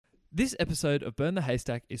This episode of Burn the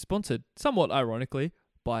Haystack is sponsored, somewhat ironically,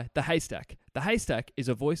 by The Haystack. The Haystack is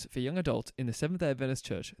a voice for young adults in the Seventh-day Adventist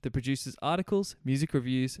Church that produces articles, music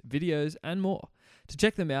reviews, videos, and more. To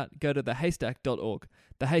check them out, go to thehaystack.org.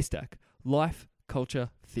 The Haystack, life, culture,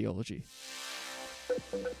 theology.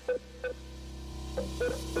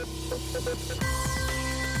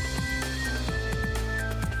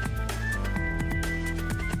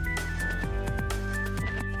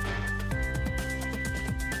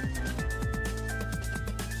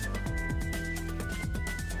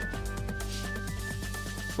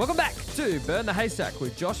 Welcome back to Burn the Haystack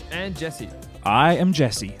with Josh and Jesse. I am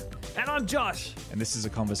Jesse, And I'm Josh. and this is a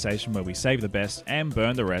conversation where we save the best and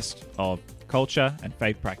burn the rest of culture and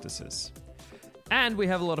faith practices. And we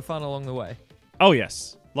have a lot of fun along the way. Oh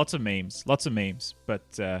yes, lots of memes, but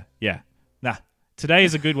today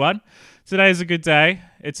is a good one. Today is a good day.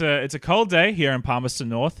 It's a cold day here in Palmerston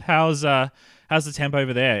North. How's the temp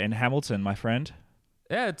over there in Hamilton, my friend?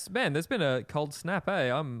 Yeah, there's been a cold snap,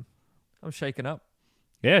 eh? I'm shaken up.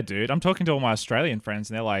 Yeah, dude. I'm talking to all my Australian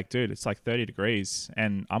friends, and they're like, dude, it's like 30 degrees.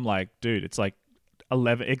 And I'm like, dude, it's like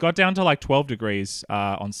 11. It got down to like 12 degrees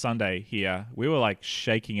on Sunday here. We were like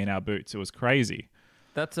shaking in our boots. It was crazy.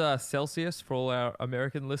 That's Celsius for all our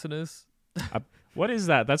American listeners. What is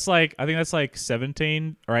that? I think that's like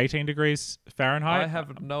 17 or 18 degrees Fahrenheit. I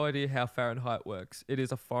have no idea how Fahrenheit works. It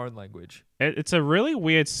is a foreign language. It's a really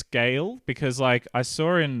weird scale because like I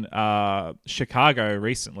saw in Chicago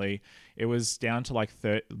recently, it was down to like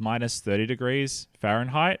minus 30 degrees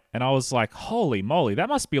Fahrenheit. And I was like, holy moly, that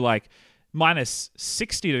must be like minus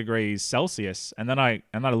 60 degrees Celsius. And then I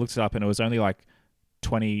looked it up and it was only like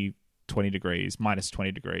 20 degrees, minus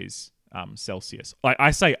 20 degrees Celsius. Like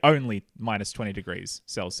I say only minus 20 degrees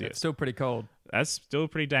Celsius. It's still pretty cold. That's still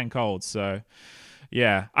pretty dang cold. So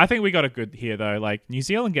yeah, I think we got it good here though. Like New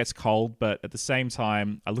Zealand gets cold, but at the same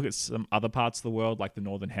time, I look at some other parts of the world like the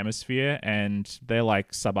Northern Hemisphere and they're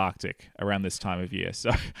like subarctic around this time of year.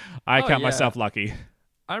 So I count myself lucky.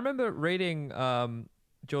 I remember reading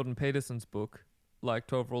Jordan Peterson's book, like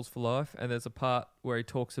 12 Rules for Life, and there's a part where he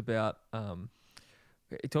talks about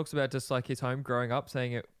just like his home growing up,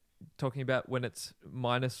 talking about when it's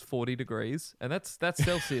minus 40 degrees, and that's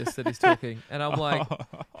Celsius that he's talking. And I'm like,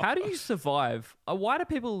 how do you survive? Why do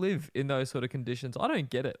people live in those sort of conditions? I don't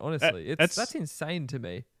get it, honestly. That's insane to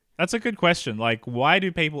me. That's a good question. Like, why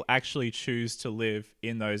do people actually choose to live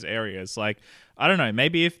in those areas? Like, I don't know.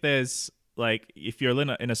 Maybe if you're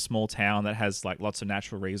in a small town that has like lots of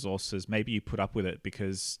natural resources, maybe you put up with it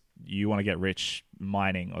because you want to get rich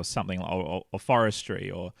mining or something, or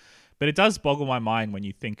forestry, but it does boggle my mind when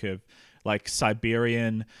you think of like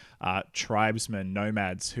Siberian tribesmen,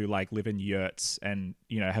 nomads who like live in yurts and,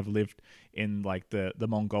 you know, have lived in like the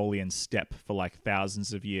Mongolian steppe for like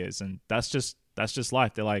thousands of years. And that's just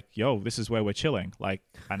life. They're like, yo, this is where we're chilling. Like,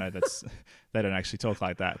 I know that's, they don't actually talk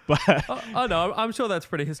like that, but oh no, I'm sure that's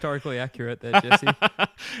pretty historically accurate there, Jesse.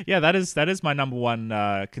 Yeah, that is my number one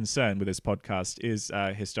concern with this podcast is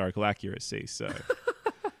historical accuracy. So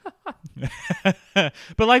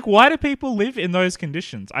but like, why do people live in those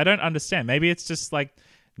conditions? I don't understand. Maybe it's just like,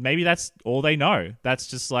 maybe that's all they know. That's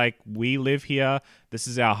just like, we live here. This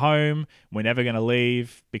is our home. We're never going to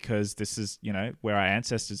leave because this is, you know, where our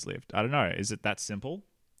ancestors lived. I don't know. Is it that simple?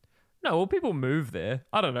 No, well, people move there.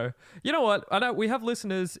 I don't know. You know what? I know we have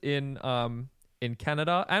listeners in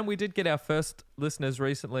Canada, and we did get our first listeners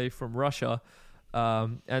recently from Russia.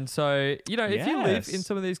 And so, you know, if you live in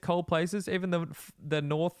some of these cold places, even the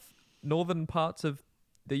northern parts of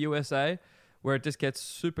the USA where it just gets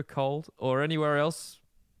super cold, or anywhere else,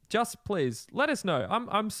 just please let us know.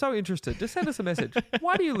 I'm so interested. Just send us a message.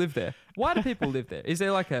 Why do you live there? Why do people live there? Is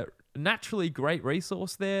there like a naturally great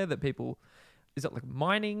resource there that people... Is it like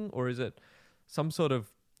mining, or is it some sort of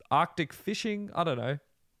Arctic fishing? I don't know.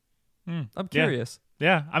 I'm curious.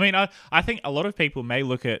 Yeah. I mean, I think a lot of people may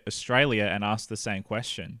look at Australia and ask the same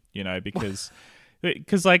question, you know, because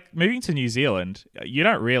like moving to New Zealand, you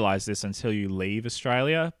don't realize this until you leave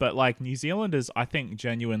Australia. But like New Zealanders, I think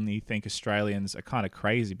genuinely think Australians are kind of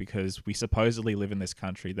crazy because we supposedly live in this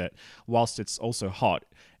country that, whilst it's also hot,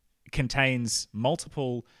 contains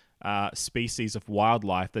multiple species of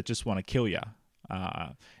wildlife that just want to kill you.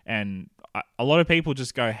 And a lot of people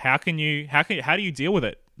just go, how do you deal with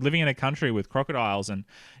it living in a country with crocodiles and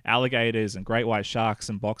alligators and great white sharks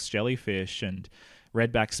and box jellyfish and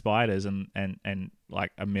redback spiders and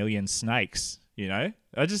like a million snakes, you know?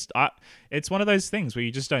 It's one of those things where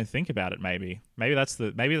you just don't think about it. Maybe that's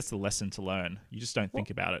the lesson to learn. You just don't think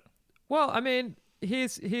about it. Well, I mean,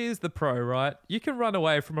 here's the pro, right? You can run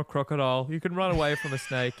away from a crocodile. You can run away from a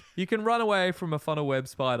snake. You can run away from a funnel web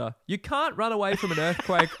spider. You can't run away from an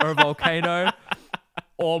earthquake or a volcano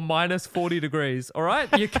or minus 40 degrees. All right,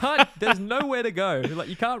 you can't. There's nowhere to go. Like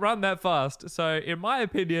you can't run that fast. So, in my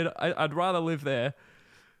opinion, I'd rather live there.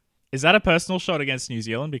 Is that a personal shot against New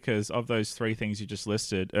Zealand? Because of those three things you just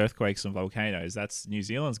listed, earthquakes and volcanoes, that's New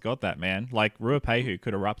Zealand's got that, man. Like Ruapehu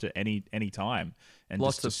could erupt at any time and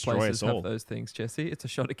Lots just of destroy places us all. have those things, Jesse. It's a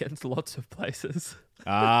shot against lots of places.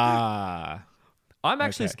 Ah. I'm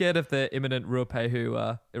actually Okay. scared of the imminent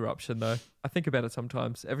Ruapehu eruption, though. I think about it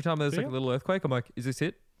sometimes. Every time there's like a little earthquake, I'm like, is this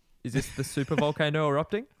it? Is this the super volcano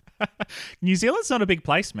erupting? New Zealand's not a big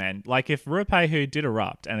place, man. Like if Ruapehu did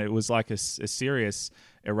erupt and it was like a serious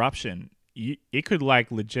eruption, it could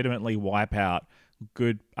like legitimately wipe out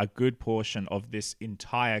a good portion of this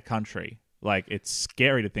entire country. Like it's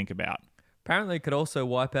scary to think about. Apparently, it could also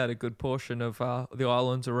wipe out a good portion of the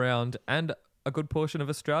islands around and a good portion of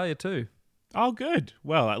Australia too. Oh, good.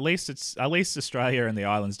 Well, at least Australia and the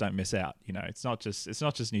islands don't miss out. You know, it's not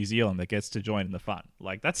just New Zealand that gets to join in the fun.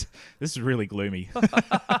 Like this is really gloomy.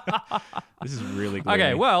 This is really gloomy.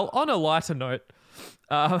 Okay, well, on a lighter note,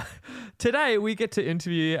 today we get to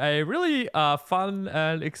interview a really fun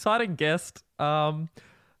and exciting guest.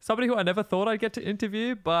 Somebody who I never thought I'd get to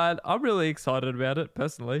interview, but I'm really excited about it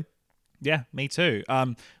personally. Yeah, me too.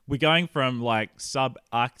 We're going from like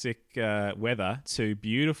subarctic weather to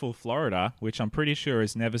beautiful Florida, which I'm pretty sure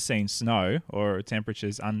has never seen snow or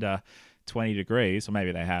temperatures under 20 degrees, or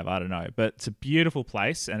maybe they have, I don't know. But it's a beautiful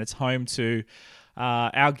place, and it's home to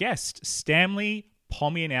our guest, Stanley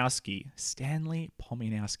Pomianowski. Stanley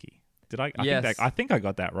Pomianowski. Yes. I think I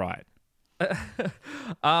got that right.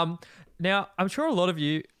 Now, I'm sure a lot of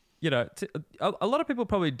you, a lot of people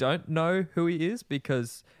probably don't know who he is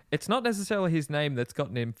because it's not necessarily his name that's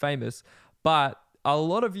gotten him famous, but a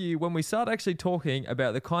lot of you, when we start actually talking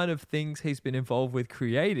about the kind of things he's been involved with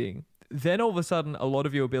creating, then all of a sudden a lot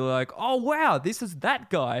of you will be like, oh, wow, this is that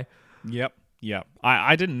guy. Yep.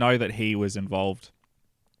 I didn't know that he was involved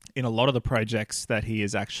in a lot of the projects that he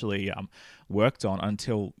has actually worked on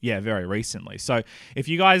until, very recently. So if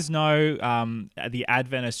you guys know the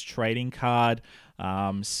Adventist Trading Card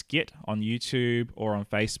skit on YouTube or on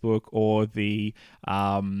Facebook, or the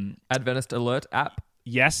Adventist Alert app.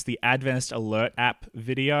 Yes, the Adventist Alert app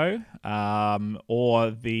video,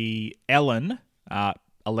 or the Ellen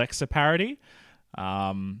Alexa parody.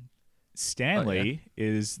 Stanley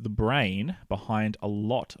is the brain behind a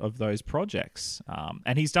lot of those projects,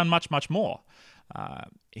 and he's done much, much more.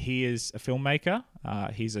 He is a filmmaker.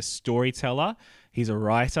 He's a storyteller. He's a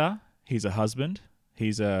writer. He's a husband.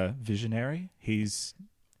 He's a visionary. He's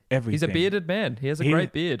everything. He's a bearded man. He has a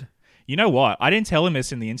great beard. You know what? I didn't tell him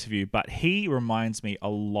this in the interview, but he reminds me a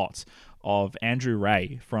lot of Andrew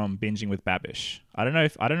Ray from Binging with Babish. I don't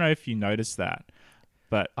know if you noticed that,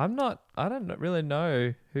 but I don't really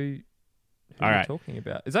know who all you're right. talking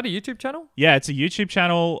about. Is that a YouTube channel? Yeah, it's a YouTube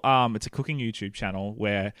channel. It's a cooking YouTube channel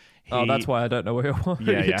where Oh, that's why I don't know who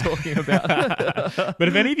you're talking about. But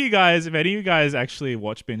if any of you guys actually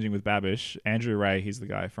watch Binging with Babish, Andrew Ray, he's the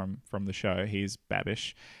guy from the show. He's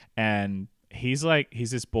Babish, and he's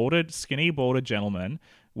this skinny balded gentleman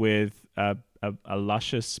with a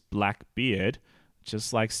luscious black beard,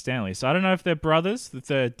 just like Stanley. So I don't know if they're brothers, if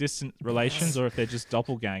they're distant relations, or if they're just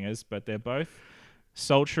doppelgangers, but they're both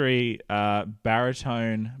sultry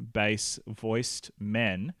baritone bass voiced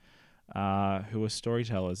men who are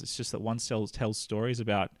storytellers. It's just that one tells stories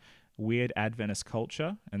about weird Adventist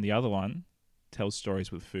culture and the other one tells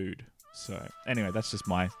stories with food. So anyway, that's just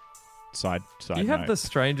my side You have note. the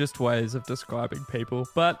strangest ways of describing people,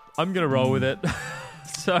 but I'm going to roll with it.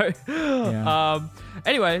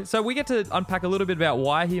 Anyway, so we get to unpack a little bit about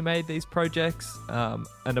why he made these projects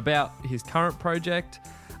and about his current project.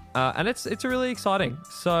 And it's really exciting.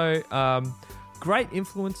 So great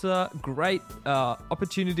influencer, great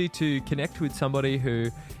opportunity to connect with somebody who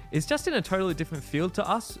is just in a totally different field to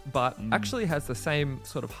us, but actually has the same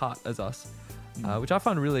sort of heart as us, which I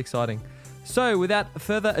find really exciting. So without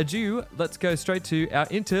further ado, let's go straight to our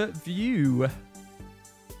interview.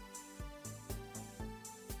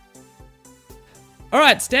 All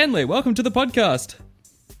right, Stanley, welcome to the podcast.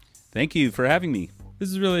 Thank you for having me. This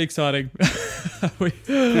is really exciting.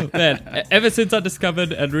 Man, ever since I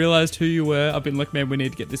discovered and realized who you were, I've been like, man, we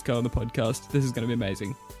need to get this guy on the podcast. This is going to be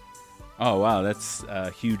amazing. Oh, wow. That's a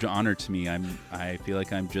huge honor to me. I feel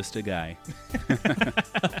like I'm just a guy.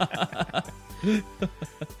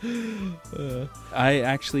 I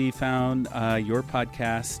actually found your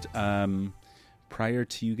podcast prior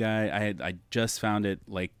to you guys. I just found it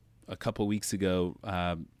like a couple weeks ago,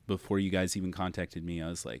 before you guys even contacted me, I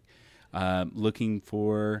was like looking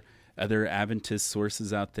for other Adventist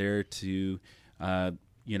sources out there to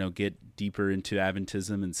get deeper into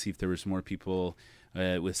Adventism and see if there was more people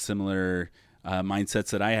with similar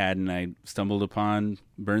mindsets that I had. And I stumbled upon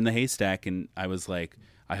Burn the Haystack, and I was like,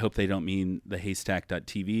 I hope they don't mean the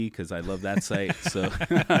haystack.tv, because I love that site. So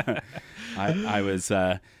I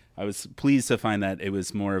was pleased to find that it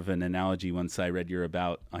was more of an analogy once I read your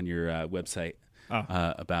about on your website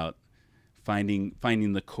about finding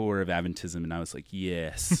the core of Adventism, and I was like,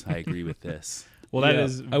 yes, I agree with this. Well, that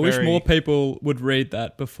is. I wish more people would read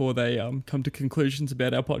that before they come to conclusions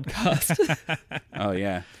about our podcast. Oh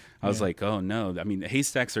yeah. I was like, oh no! I mean,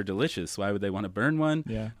 haystacks are delicious. Why would they want to burn one?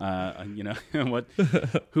 Yeah. What?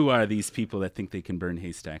 Who are these people that think they can burn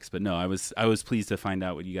haystacks? But no, I was pleased to find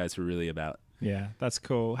out what you guys were really about. Yeah, that's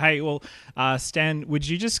cool. Hey, well, Stan, would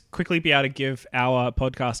you just quickly be able to give our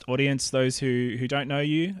podcast audience, those who don't know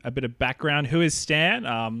you, a bit of background? Who is Stan?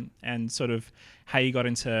 And sort of how you got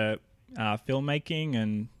into filmmaking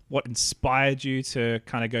and what inspired you to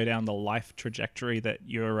kind of go down the life trajectory that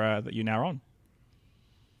you're now on?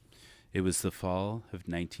 It was the fall of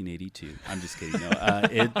 1982. I'm just kidding. No,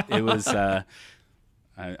 it was.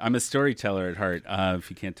 I'm a storyteller at heart, if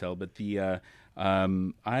you can't tell. But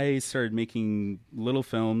I started making little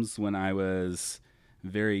films when I was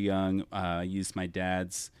very young. I used my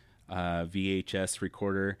dad's VHS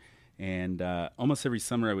recorder, and almost every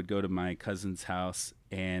summer I would go to my cousin's house,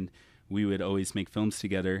 and we would always make films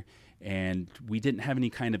together. And we didn't have any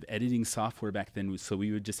kind of editing software back then, so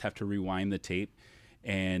we would just have to rewind the tape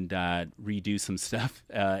and redo some stuff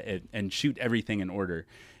and shoot everything in order.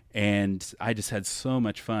 And I just had so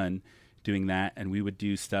much fun doing that. And we would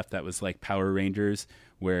do stuff that was like Power Rangers,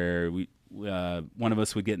 where one of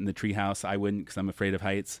us would get in the treehouse. I wouldn't, because I'm afraid of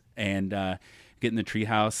heights, and get in the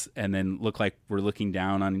treehouse and then look like we're looking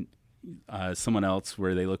down on someone else,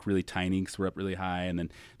 where they look really tiny because we're up really high. And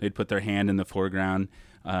then they'd put their hand in the foreground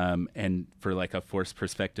and for like a forced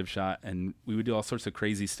perspective shot. And we would do all sorts of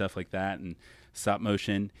crazy stuff like that, and stop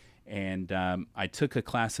motion. And I took a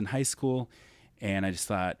class in high school, and I just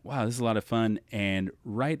thought, wow, this is a lot of fun. And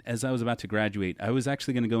right as I was about to graduate, I was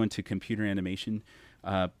actually going to go into computer animation,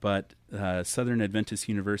 but Southern Adventist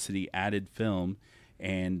University added film,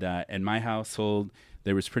 and in my household,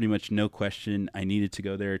 there was pretty much no question I needed to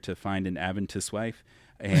go there to find an Adventist wife.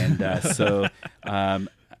 And so I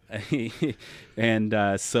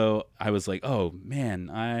was like, oh man,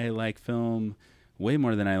 I like film way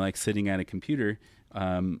more than I like sitting at a computer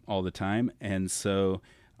all the time. And so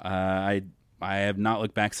I have not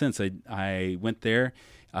looked back since. I went there,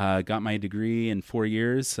 got my degree in 4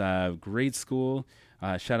 years, great school.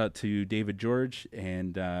 Shout out to David George.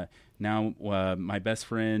 And now my best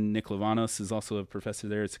friend, Nick Lavanos, is also a professor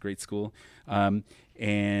there. It's a great school.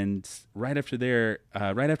 And right after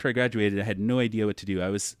I graduated, I had no idea what to do. I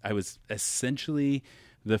was essentially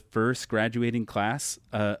the first graduating class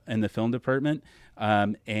in the film department.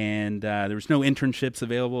 And there was no internships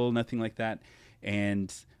available, nothing like that.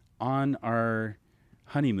 And on our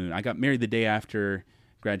honeymoon, I got married the day after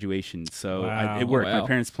graduation. So it worked. Wow. My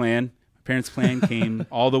parents' plan came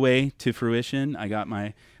all the way to fruition. I got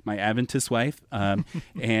my Adventist wife.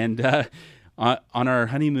 And on our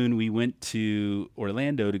honeymoon, we went to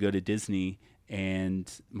Orlando to go to Disney.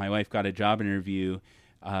 And my wife got a job interview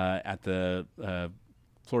at the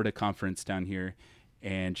Florida conference down here.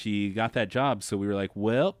 And she got that job. So we were like,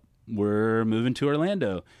 well, we're moving to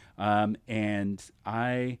Orlando. And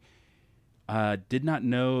I did not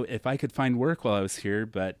know if I could find work while I was here.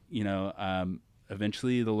 But,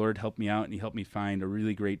 eventually the Lord helped me out, and he helped me find a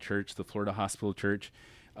really great church, the Florida Hospital Church.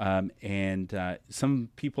 And some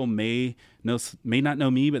people may not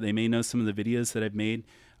know me, but they may know some of the videos that I've made.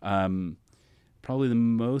 Probably the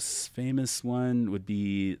most famous one would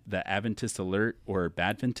be the Adventist Alert, or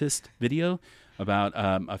Badventist video, about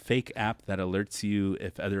a fake app that alerts you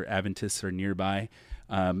if other Adventists are nearby,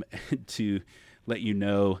 to let you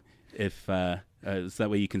know if so that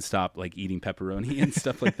way you can stop like eating pepperoni and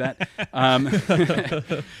stuff like that. I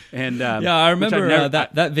remember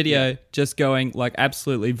that video just going like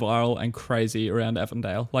absolutely viral and crazy around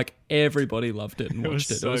Avondale. Like everybody loved it and watched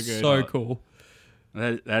it. It was so cool.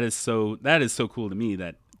 That is so cool to me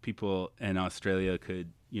that people in Australia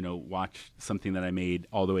could watch something that I made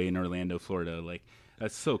all the way in Orlando, Florida. Like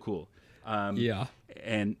that's so cool.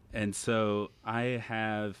 And so I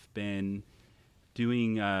have been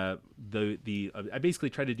doing I basically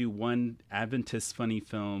try to do one Adventist funny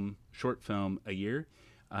short film a year.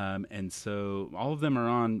 And so all of them are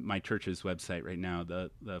on my church's website right now,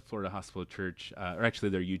 the Florida Hospital Church, or actually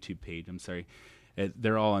their YouTube page, I'm sorry.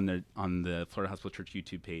 They're all on the Florida Hospital Church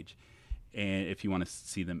YouTube page, and if you want to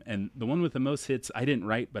see them. And the one with the most hits, I didn't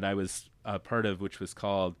write, but I was a part of, which was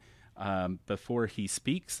called Before He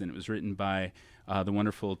Speaks, and it was written by the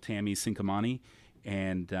wonderful Tammy Cinquemani,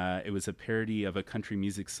 and it was a parody of a country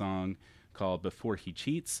music song called Before He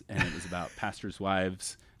Cheats, and it was about pastors'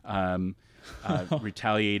 wives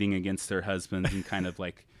retaliating against their husbands in kind of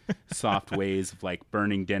like soft ways of like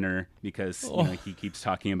burning dinner because he keeps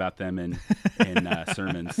talking about them in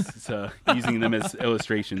sermons, so using them as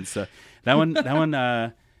illustrations. So that one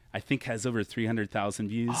I think has over 300,000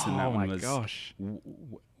 views, and that one was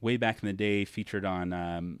way back in the day featured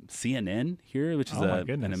on CNN here, which is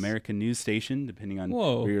an American news station, depending on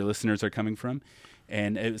where your listeners are coming from.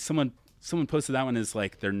 And someone posted that one as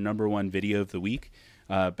like their number one video of the week,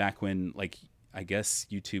 back when like I guess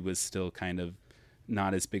YouTube was still kind of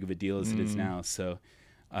not as big of a deal as it is now. So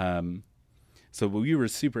we were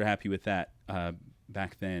super happy with that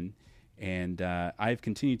back then. And I've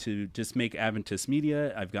continued to just make Adventist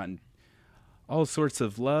media. I've gotten all sorts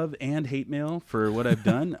of love and hate mail for what I've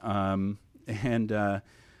done. And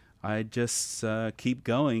I just keep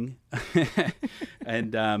going.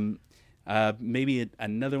 And maybe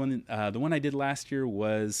another one. The one I did last year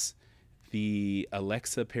was the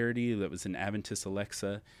Alexa parody. That was an Adventist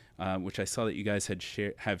Alexa, which I saw that you guys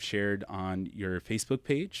have shared on your Facebook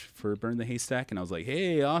page for Burn the Haystack. And I was like,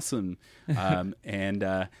 hey, awesome. And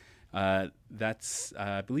that's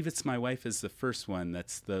I believe it's My Wife is the first one.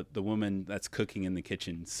 That's the woman that's cooking in the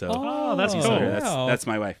kitchen. So that's cool. That's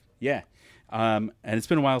my wife. Yeah. And it's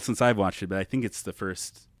been a while since I've watched it, but I think it's the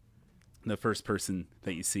first person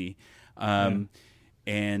that you see. And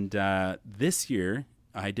this year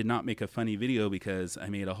I did not make a funny video because I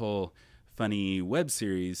made a whole funny web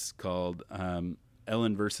series called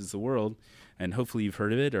Ellen versus the World, and hopefully you've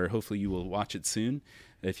heard of it, or hopefully you will watch it soon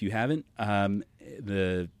if you haven't, to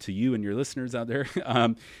you and your listeners out there.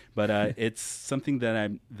 But it's something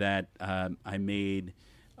that I made,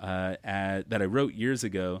 that I wrote years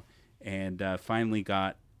ago, and finally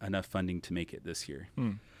got enough funding to make it this year.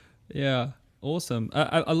 Yeah, awesome.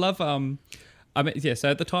 I love. So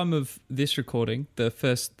at the time of this recording, the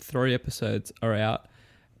first 3 episodes are out,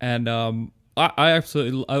 and I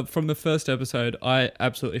absolutely, from the first episode, I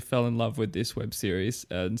absolutely fell in love with this web series,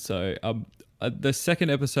 and so the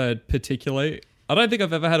second episode particularly, I don't think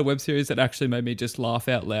I've ever had a web series that actually made me just laugh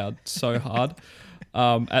out loud so hard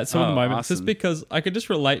at some of the moments, awesome. Just because I could just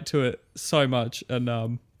relate to it so much,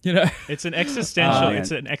 and it's an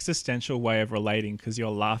existential way of relating, because you're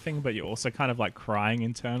laughing, but you're also kind of like crying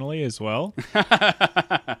internally as well.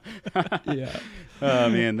 Yeah. Oh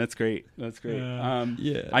man, that's great. That's great.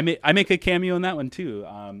 Yeah. I make a cameo in that one too.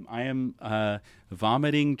 I am a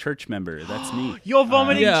vomiting church member. That's me. You're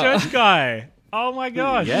vomiting church guy. Oh my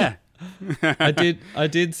gosh. Yeah. I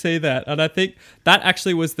did see that, and I think that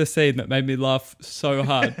actually was the scene that made me laugh so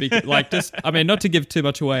hard. Because, not to give too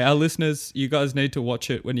much away, our listeners, you guys need to watch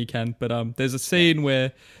it when you can. But there's a scene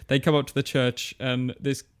where they come up to the church, and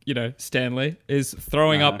this, Stanley is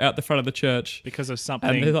throwing up out the front of the church because of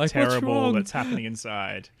something like, terrible that's happening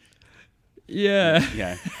inside. Yeah.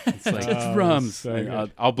 Yeah. It's like, it's drums. So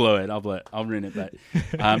I'll blow it. I'll ruin it. But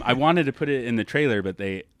I wanted to put it in the trailer, but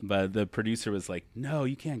the producer was like, no,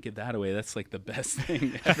 you can't give that away. That's like the best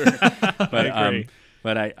thing ever. But I agree.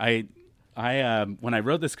 But I when I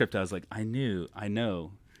wrote the script, I was like, I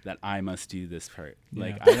know that I must do this part.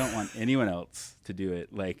 Like, I don't want anyone else to do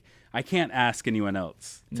it. Like, I can't ask anyone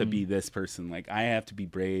else to be this person. Like, I have to be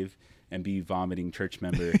brave and be vomiting church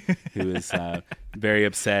member who is very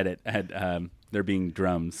upset at there being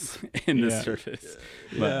drums in the service.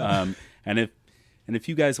 But and if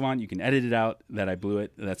you guys want, you can edit it out that I blew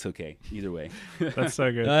it. That's okay. Either way. That's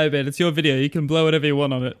so good. No, man, it's your video. You can blow whatever you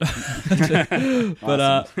want on it. But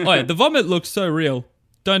the vomit looks so real.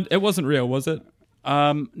 It wasn't real, was it?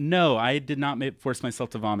 No, I did not force myself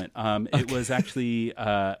to vomit. It was actually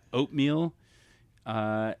oatmeal.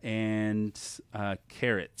 And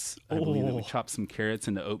carrots. I believe that we chopped some carrots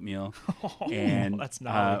into oatmeal. And that's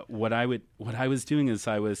not what I was doing is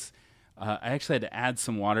I actually had to add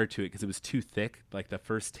some water to it because it was too thick. Like the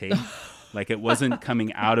first take, like it wasn't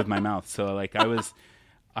coming out of my mouth. So like I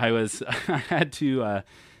had to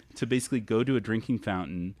basically go to a drinking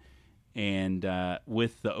fountain and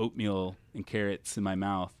with the oatmeal and carrots in my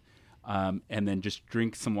mouth, and then just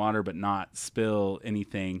drink some water but not spill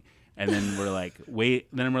anything. And then we're like,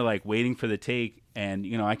 waiting for the take. And,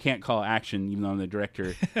 I can't call action, even though I'm the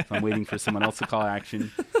director. So I'm waiting for someone else to call action.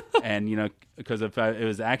 And, because if it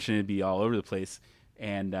was action, it'd be all over the place.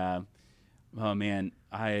 And Oh man,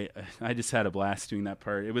 I just had a blast doing that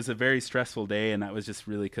part. It was a very stressful day, and that was just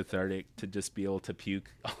really cathartic to just be able to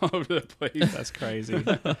puke all over the place. That's crazy.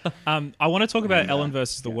 I want to talk about Ellen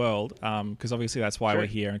versus the world, because obviously that's why we're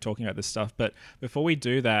here and talking about this stuff. But before we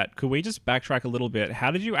do that, could we just backtrack a little bit?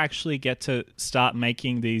 How did you actually get to start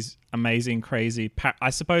making these amazing, crazy, I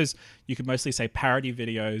suppose you could mostly say parody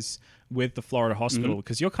videos with the Florida Hospital,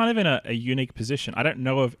 because you're kind of in a unique position. I don't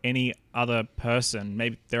know of any other person,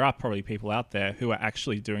 maybe there are probably people out there who are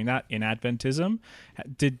actually doing that in Adventism.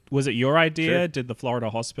 Was it your idea? Sure. Did the Florida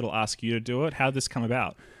Hospital ask you to do it? How did this come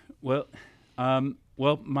about? Well,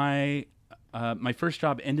 my first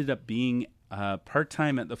job ended up being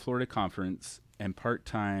part-time at the Florida Conference and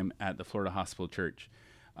part-time at the Florida Hospital Church.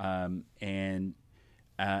 And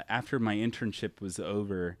after my internship was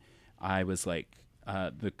over, I was like,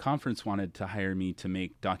 the conference wanted to hire me to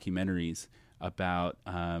make documentaries about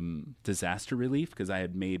disaster relief, because I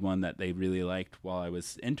had made one that they really liked while I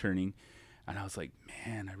was interning. And I was like,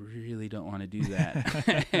 man, I really don't want to do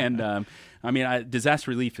that. And I mean,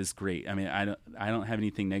 disaster relief is great. I mean, I don't have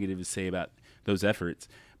anything negative to say about those efforts,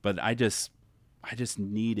 but I just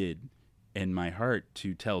needed in my heart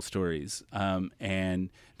to tell stories, and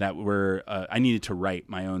that were I needed to write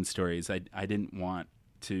my own stories. I didn't want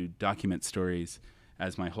to document stories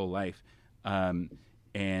as my whole life,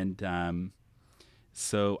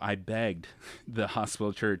 so I begged the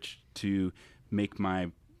hospital church to make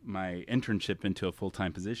my internship into a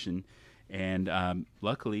full-time position, and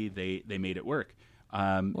luckily they made it work.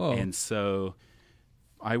 And so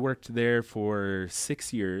I worked there for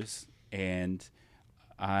 6 years, and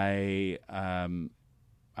I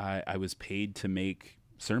was paid to make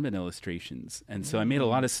sermon illustrations, and so I made a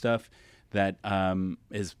lot of stuff that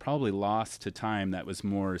is probably lost to time, that was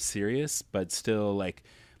more serious, but still like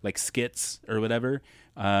skits or whatever.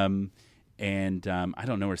 And I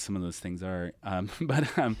don't know where some of those things are. But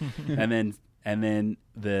and then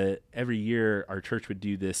every year our church would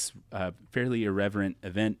do this fairly irreverent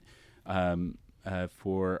event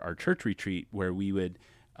for our church retreat, where we would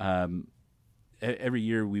every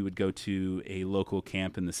year we would go to a local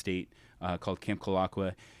camp in the state called Camp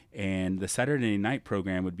Colaqua. And the Saturday night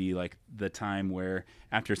program would be like the time where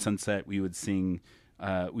after sunset we would sing,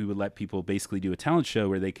 we would let people basically do a talent show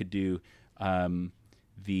where they could do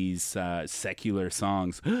these secular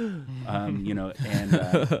songs, and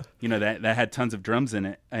that had tons of drums in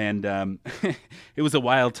it, and it was a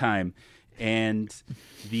wild time. And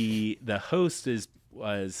the host is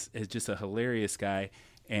just a hilarious guy,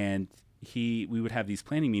 and we would have these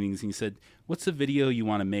planning meetings, and he said, "What's the video you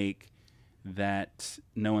want to make that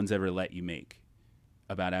no one's ever let you make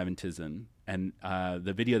about Adventism?" And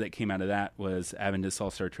the video that came out of that was Adventist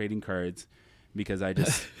All-Star Trading Cards, because I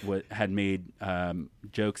just had made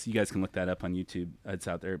jokes. You guys can look that up on YouTube. It's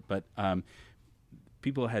out there. But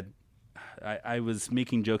people had... I was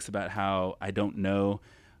making jokes about how I don't know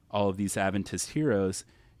all of these Adventist heroes.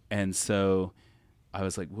 And so I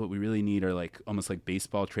was like, what we really need are like almost like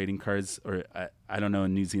baseball trading cards, or I don't know,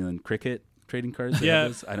 in New Zealand, cricket trading cards.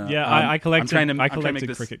 I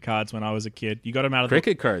collected cricket cards when I was a kid. You got them out of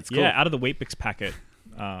cricket cards. Cool. Yeah, out of the Weet-Bix packet.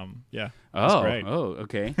 Great.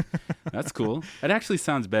 Okay, that's cool. It actually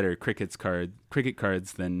sounds better, cricket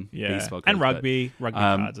cards than baseball cards. And rugby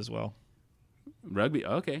cards as well. Rugby.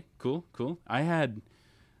 Okay, cool. I had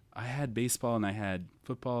baseball, and I had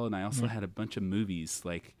football, and I also had a bunch of movies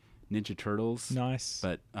like Ninja Turtles. Nice.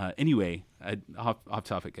 But anyway, off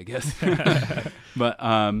topic, I guess.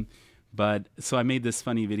 But so I made this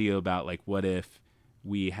funny video about like, what if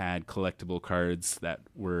we had collectible cards that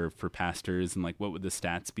were for pastors, and like, what would the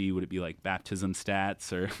stats be? Would it be like baptism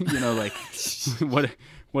stats, or like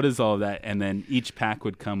what is all of that? And then each pack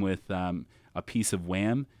would come with a piece of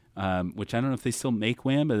Wham, which I don't know if they still make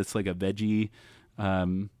Wham, but it's like a veggie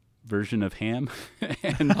version of ham.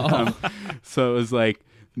 And so it was like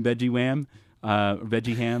veggie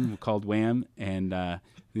ham called Wham, and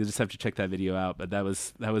you'll just have to check that video out. But that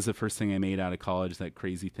was the first thing I made out of college, that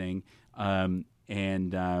crazy thing.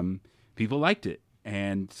 And people liked it.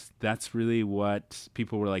 And that's really what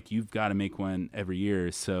people were like, you've got to make one every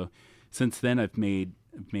year. So since then I've made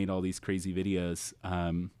all these crazy videos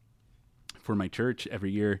for my church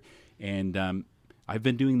every year. And I've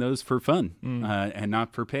been doing those for fun and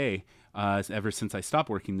not for pay ever since I stopped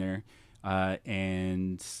working there.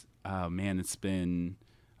 And it's been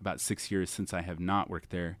about 6 years since I have not worked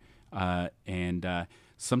there. And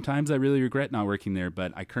sometimes I really regret not working there,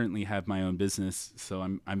 but I currently have my own business, so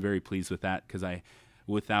I'm very pleased with that, because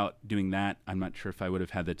without doing that, I'm not sure if I would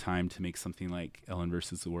have had the time to make something like Ellen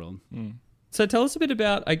versus the World. So tell us a bit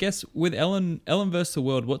about, I guess, with Ellen versus the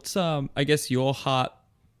World, what's I guess your heart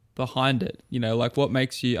behind it? You know, like what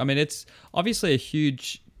makes you? I mean, it's obviously a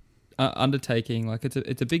huge undertaking. Like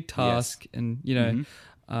it's a big task, and you know,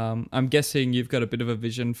 I'm guessing you've got a bit of a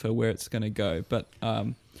vision for where it's going to go. But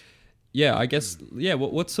yeah, I guess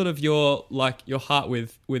what's sort of your heart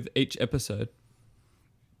with each episode?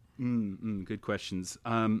 Good questions.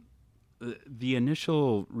 The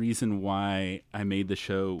initial reason why I made the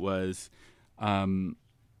show was,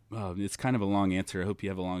 it's kind of a long answer. I hope you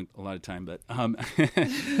have a lot of time, but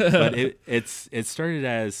but it started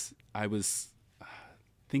as I was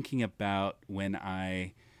thinking about when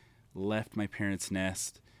I left my parents'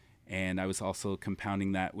 nest, and I was also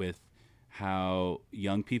compounding that with how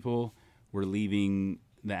young people were leaving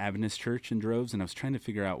the Adventist church in droves, and I was trying to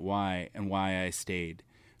figure out why I stayed.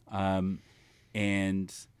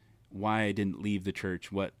 And why I didn't leave the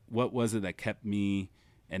church. What was it that kept me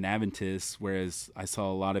an Adventist, whereas I saw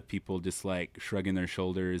a lot of people just like shrugging their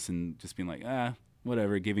shoulders and just being like,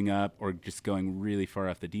 whatever, giving up, or just going really far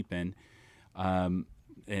off the deep end,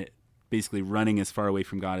 basically running as far away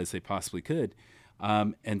from God as they possibly could.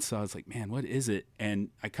 And so I was like, man, what is it? And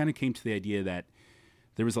I kind of came to the idea that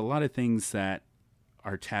there was a lot of things that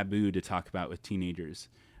are taboo to talk about with teenagers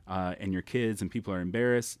and your kids, and people are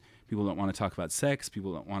embarrassed. People don't want to talk about sex.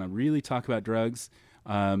 People don't want to really talk about drugs.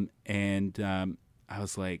 And I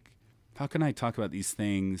was like, how can I talk about these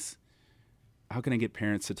things? How can I get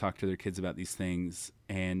parents to talk to their kids about these things?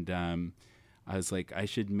 And I was like, I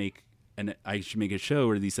should make a show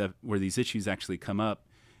where these issues actually come up.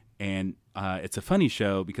 And it's a funny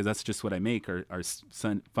show because that's just what I make are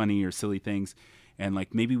funny or silly things. And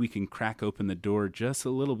like maybe we can crack open the door just a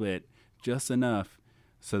little bit, just enough,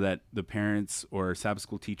 so that the parents or Sabbath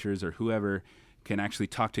school teachers or whoever can actually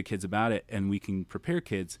talk to kids about it, and we can prepare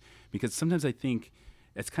kids. Because sometimes I think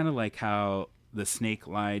it's kind of like how the snake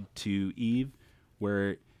lied to Eve,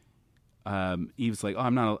 where Eve's like,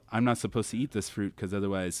 "Oh, I'm not supposed to eat this fruit because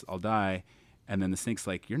otherwise I'll die." And then the snake's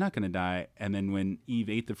like, "You're not going to die." And then when Eve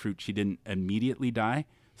ate the fruit, she didn't immediately die.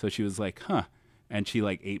 So she was like, "Huh." And she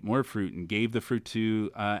like ate more fruit and gave the fruit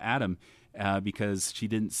to Adam. Because she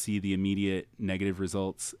didn't see the immediate negative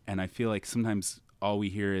results. And I feel like sometimes all we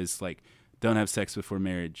hear is like, don't have sex before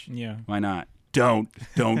marriage. Yeah. Why not? Don't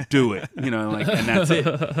do it. You know, like, and that's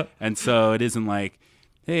it. And so it isn't like,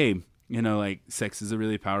 hey, you know, like sex is a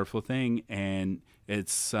really powerful thing, and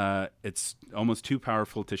it's almost too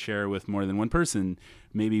powerful to share with more than one person.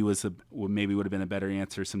 Maybe would have been a better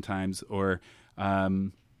answer sometimes, or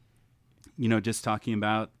just talking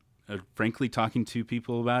about. Frankly, talking to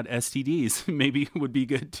people about STDs maybe would be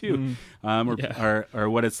good too, or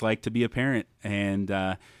what it's like to be a parent. And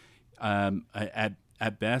at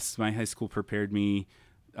best, my high school prepared me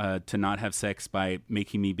to not have sex by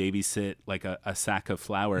making me babysit like a sack of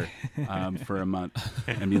flour for a month,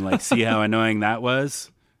 and being like, "See how annoying that was?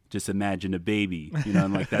 Just imagine a baby,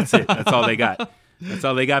 and like that's it. That's all they got. That's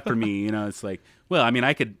all they got for me. It's like, well, I mean,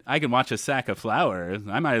 I can watch a sack of flour.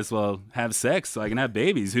 I might as well have sex so I can have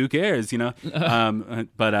babies. Who cares,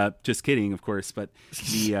 But just kidding, of course. But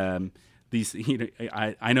these,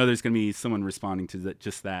 I know there's going to be someone responding to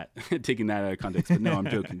just that, taking that out of context. But no, I'm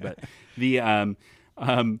joking. But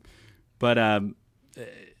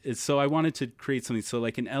so I wanted to create something. So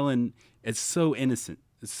like in Ellen, it's so innocent.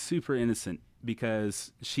 It's super innocent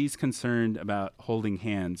because she's concerned about holding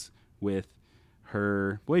hands with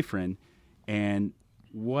her boyfriend. And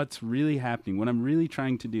what's really happening, what I'm really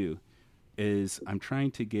trying to do is I'm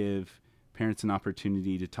trying to give parents an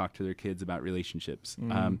opportunity to talk to their kids about relationships.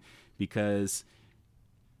 Because,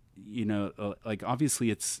 like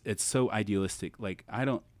obviously it's so idealistic. Like I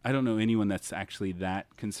don't know anyone that's actually that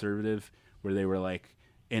conservative where they were like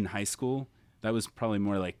in high school. That was probably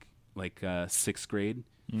more like sixth grade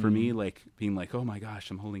for me, like being like, oh my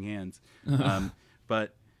gosh, I'm holding hands.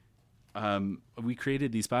 But we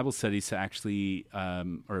created these Bible studies to actually,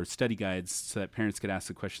 or study guides so that parents could ask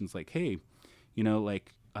the questions like, hey,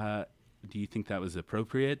 do you think that was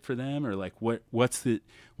appropriate for them? Or like, what's the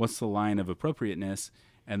line of appropriateness?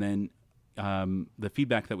 And then, the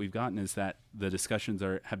feedback that we've gotten is that the discussions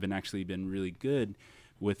have been really good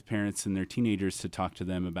with parents and their teenagers to talk to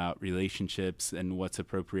them about relationships and what's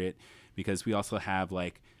appropriate, because we also have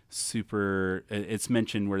like it's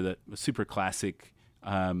mentioned where the super classic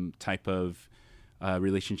type of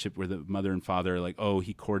relationship where the mother and father are like, oh,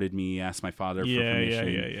 he courted me, asked my father for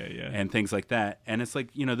permission, and things like that. And it's like,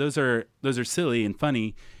 those are silly and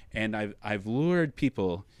funny. And I've lured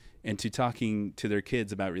people into talking to their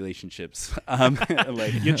kids about relationships.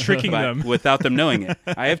 Like you're tricking them without them knowing it.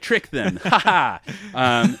 I have tricked them. That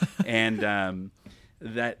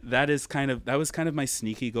was kind of my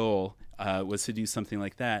sneaky goal, was to do something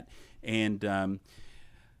like that. And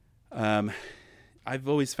I've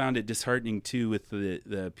always found it disheartening too with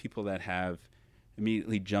the people that have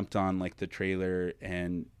immediately jumped on like the trailer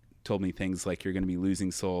and told me things like you're going to be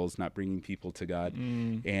losing souls, not bringing people to God.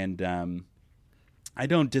 And I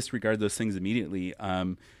don't disregard those things immediately.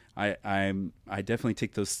 I definitely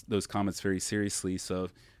take those comments very seriously. So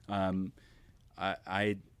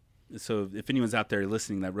so if anyone's out there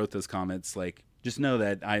listening that wrote those comments, like, just know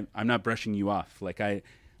that I'm not brushing you off. Like I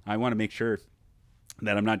want to make sure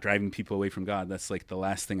that I'm not driving people away from God. That's like the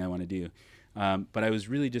last thing I want to do. But I was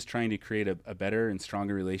really just trying to create a better and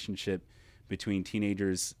stronger relationship between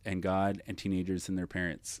teenagers and God and teenagers and their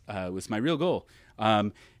parents. Was my real goal.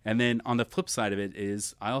 And then on the flip side of it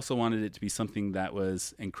is I also wanted it to be something that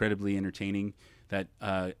was incredibly entertaining, that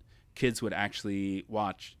kids would actually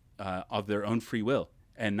watch of their own free will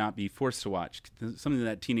and not be forced to watch. Something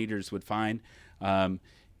that teenagers would find.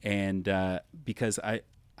 Because I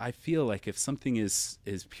feel like if something is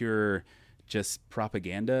pure just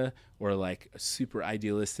propaganda or like super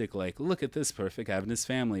idealistic, like, look at this perfect Adventist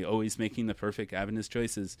family always making the perfect Adventist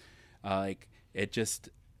choices, like it just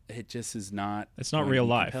is not, it's not real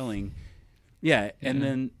life compelling. Yeah. And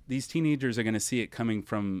then these teenagers are going to see it coming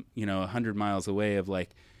from 100 miles away of like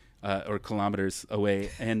or kilometers away,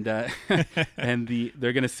 and and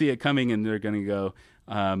they're going to see it coming, and they're going to go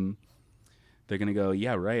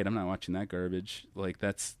yeah, right, I'm not watching that garbage. Like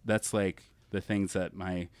that's like the things that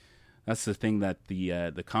that's the thing that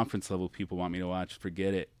the conference level people want me to watch.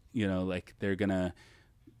 Forget it. Like they're gonna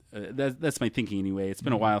that's my thinking anyway. It's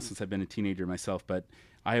been a while since I've been a teenager myself, but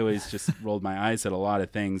I always just rolled my eyes at a lot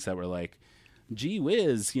of things that were like, gee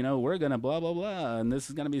whiz, we're gonna blah blah blah, and this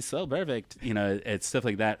is gonna be so perfect. It's stuff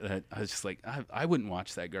like that I was just like, I wouldn't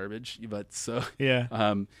watch that garbage. But so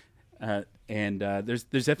yeah. There's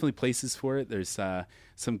definitely places for it. There's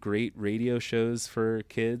some great radio shows for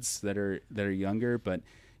kids that are younger, but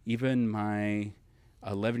even my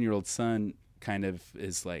 11-year-old son kind of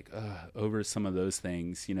is like over some of those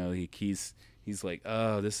things. He's like,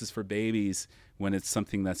 oh, this is for babies, when it's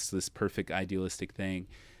something that's this perfect idealistic thing.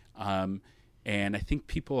 And I think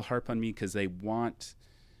people harp on me because they want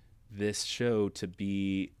this show to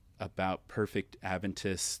be about perfect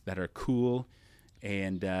Adventists that are cool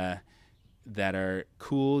and that are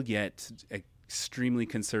cool yet extremely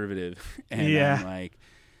conservative. And I'm like,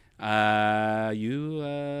 I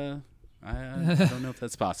don't know if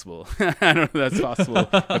that's possible. I don't know if that's possible.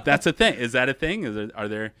 But that's a thing. Is that a thing? Are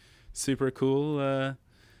there super cool,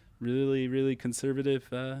 really, really conservative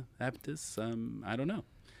Baptists? I don't know.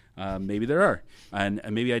 Maybe there are, and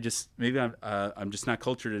maybe I'm just not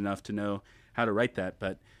cultured enough to know how to write that.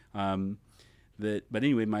 But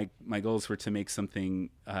anyway, my goals were to make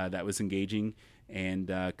something that was engaging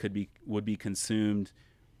and would be consumed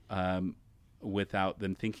without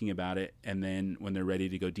them thinking about it. And then when they're ready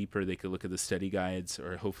to go deeper, they could look at the study guides,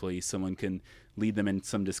 or hopefully someone can lead them in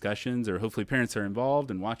some discussions, or hopefully parents are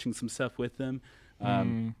involved and watching some stuff with them.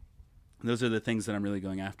 Those are the things that I'm really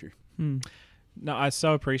going after. No, I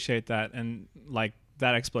so appreciate that. And like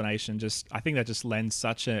that explanation, I think that just lends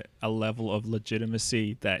such a level of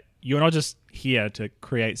legitimacy that you're not just here to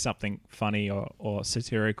create something funny or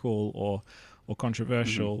satirical or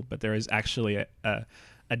controversial, but there is actually a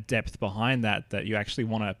depth behind that you actually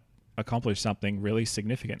want to accomplish something really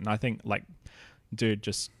significant. And I think, like, dude,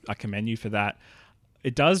 I commend you for that.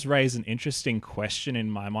 It does raise an interesting question in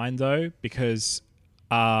my mind, though, because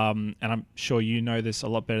and I'm sure you know this a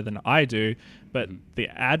lot better than I do, but the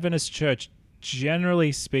Adventist Church,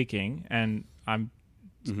 generally speaking, and I'm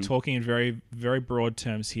talking in very, very broad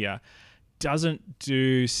terms here, doesn't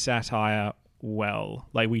do satire well.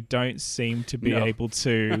 Like, we don't seem to be able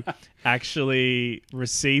to actually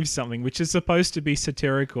receive something which is supposed to be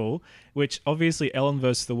satirical, which obviously Ellen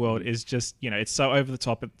vs. the World is just, it's so over the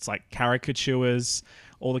top. It's like caricatures.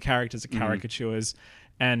 All the characters are caricatures.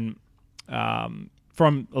 And from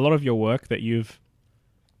a lot of your work that you've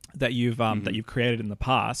created in the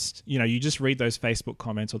past, you just read those Facebook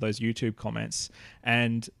comments or those YouTube comments,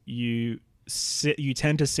 and you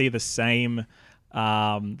tend to see the same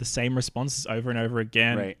responses over and over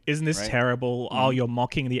again. Right. Isn't this terrible? Oh, you're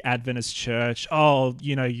mocking the Adventist Church. Oh,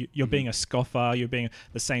 you're being a scoffer. You're being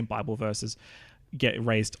the same Bible verses get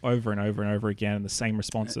raised over and over and over again, and the same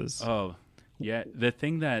responses. Oh, yeah. The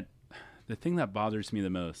thing that bothers me the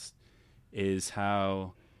most is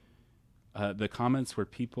how the comments where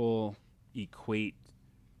people equate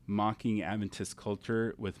mocking Adventist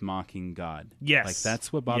culture with mocking God. Yes. Like,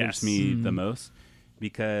 that's what bothers me the most,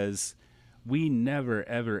 because we never,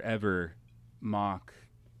 ever, ever mock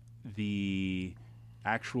the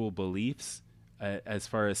actual beliefs as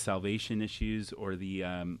far as salvation issues or the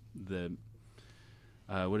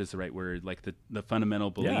what is the right word? Like the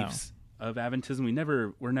fundamental beliefs of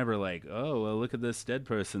Adventism. We're never like, oh, well, look at this dead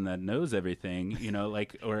person that knows everything,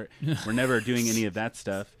 like, or we're never doing any of that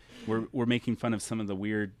stuff. We're making fun of some of the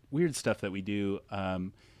weird stuff that we do,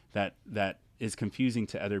 that is confusing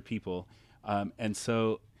to other people. And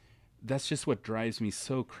so that's just what drives me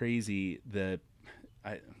so crazy.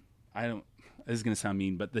 I don't, this is going to sound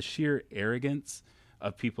mean, but the sheer arrogance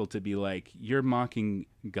of people to be like, you're mocking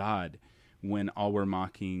God, when all we're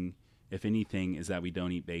mocking, if anything, is that we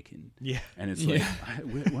don't eat bacon. Yeah. And it's like,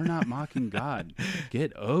 we're not mocking God.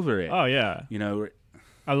 Get over it. Oh yeah.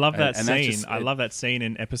 I love that scene. I love that scene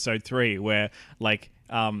in episode 3 where like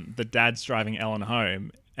the dad's driving Ellen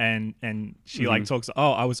home and she like talks,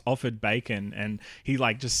 oh, I was offered bacon, and he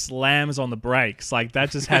like just slams on the brakes. Like that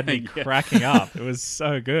just had me cracking up. It was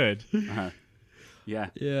so good. Yeah.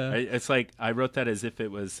 Yeah. It's like I wrote that as if it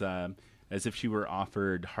was as if she were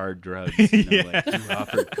offered hard drugs. Like you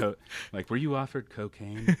offered like, were you offered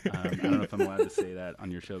cocaine? I don't know if I'm allowed to say that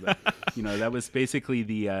on your show, but that was basically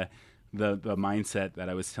the mindset that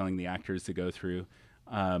I was telling the actors to go through,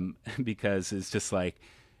 because it's just like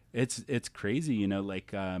it's crazy.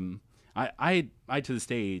 Like I to this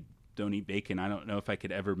day don't eat bacon. I don't know if I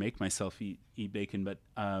could ever make myself eat bacon, but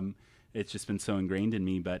it's just been so ingrained in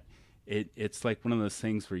me. But it's like one of those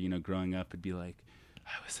things where growing up, it'd be like,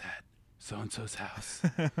 I was at so and so's house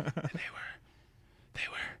and they were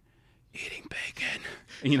eating bacon,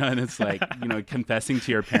 and it's like, confessing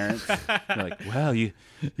to your parents. You're like, well, you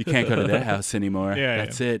can't go to their house anymore.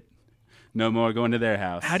 That's it. No more going to their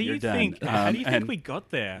house. How do you think? How do you think we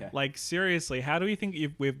got there? Yeah. Like seriously, how do you think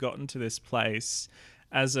we've gotten to this place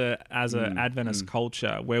as a Adventist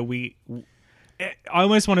culture where I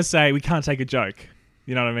almost want to say we can't take a joke.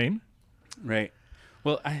 You know what I mean? Right.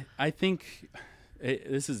 Well, I think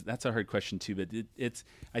that's a hard question too, but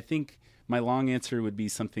I think my long answer would be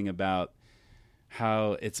something about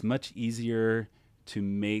how it's much easier to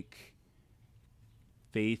make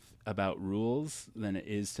faith about rules than it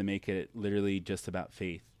is to make it literally just about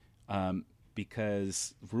faith,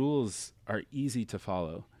 because rules are easy to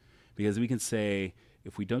follow, because we can say,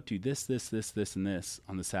 if we don't do this, this, this, this, and this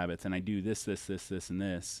on the Sabbath, and I do this, this, this, this, and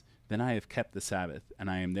this, then I have kept the Sabbath, and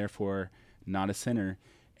I am therefore not a sinner,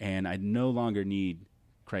 and I no longer need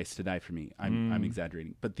Christ to die for me. I'm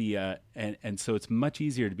exaggerating, but and so it's much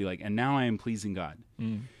easier to be like, and now I am pleasing God,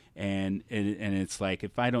 and it's like,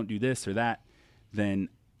 if I don't do this or that, then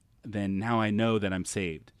now I know that I'm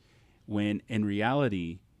saved. When in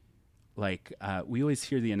reality, like we always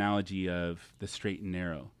hear the analogy of the straight and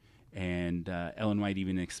narrow, and Ellen White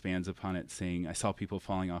even expands upon it, saying, I saw people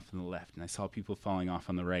falling off on the left and I saw people falling off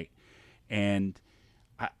on the right. And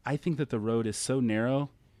I think that the road is so narrow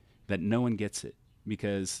that no one gets it,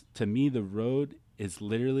 because to me the road is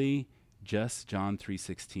literally just John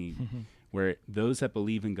 3:16, where those that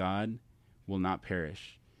believe in God will not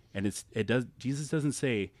perish. And Jesus doesn't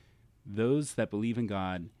say those that believe in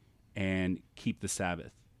God and keep the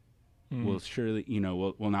Sabbath will surely,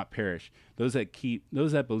 will not perish. Those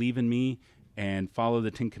that believe in me and follow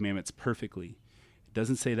the 10 Commandments perfectly. It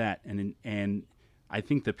doesn't say that. And I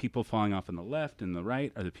think the people falling off on the left and the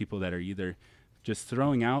right are the people that are either just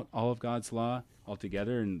throwing out all of God's law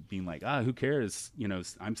altogether and being like, who cares?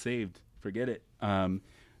 I'm saved. Forget it. And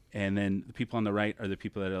then the people on the right are the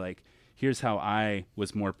people that are like, here's how I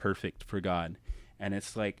was more perfect for God. And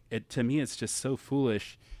it's like, to me, it's just so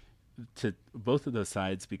foolish to both of those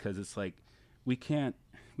sides, because it's like, we can't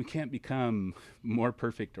become more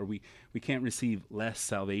perfect, or we can't receive less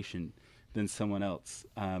salvation than someone else.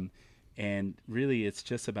 And really, it's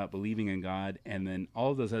just about believing in God, and then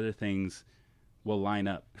all of those other things will line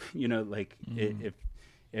up. If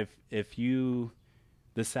you,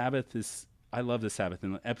 the Sabbath is, I love the Sabbath,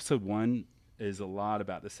 and episode 1 is a lot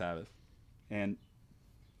about the Sabbath. And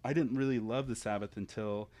I didn't really love the Sabbath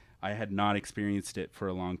until I had not experienced it for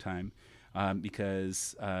a long time,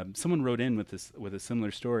 because someone wrote in with a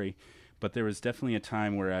similar story, but there was definitely a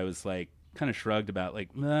time where I was like kind of shrugged about, like,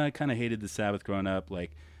 I kind of hated the Sabbath growing up.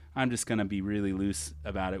 Like, I'm just going to be really loose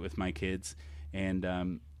about it with my kids.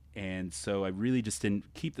 And so I really just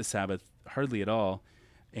didn't keep the Sabbath hardly at all.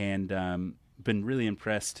 And been really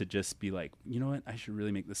impressed to just be like, you know what, I should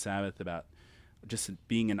really make the Sabbath about just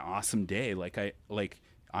being an awesome day.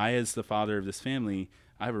 I as the father of this family,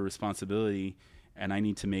 I have a responsibility, and I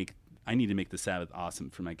need to make the Sabbath awesome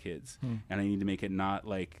for my kids. And I need to make it not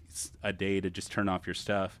like a day to just turn off your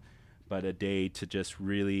stuff, but a day to just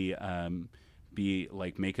really be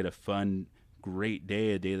like, make it a fun, great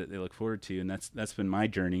day, a day that they look forward to. And that's been my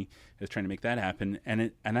journey, is trying to make that happen.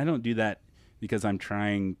 And I don't do that because I'm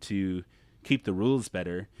trying to keep the rules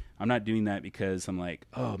better. I'm not doing that because I'm like,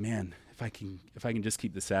 oh man, if I can just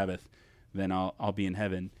keep the Sabbath, then I'll be in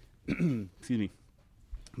heaven. Excuse me.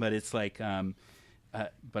 But it's like,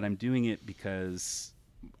 but I'm doing it because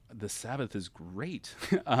the Sabbath is great.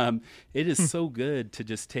 It is so good to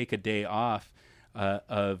just take a day off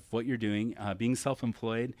of what you're doing. Being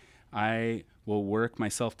self-employed, I will work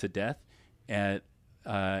myself to death at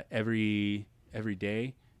every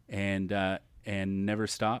day and never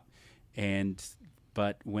stop.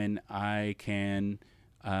 But when I can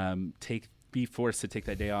be forced to take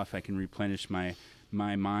that day off, I can replenish my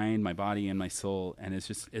mind, my body, and my soul, and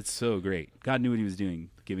it's so great. God knew what He was doing,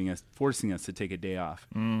 forcing us to take a day off,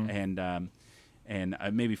 and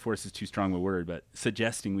maybe force is too strong a word, but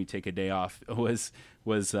suggesting we take a day off was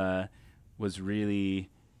really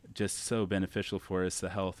just so beneficial for us. The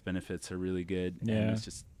health benefits are really good, and it's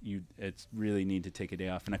just it's really need to take a day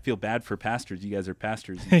off. And I feel bad for pastors. You guys are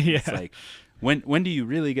pastors. It's like, when do you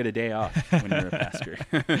really get a day off when you're a pastor?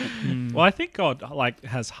 Well, I think God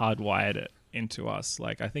has hardwired it into us.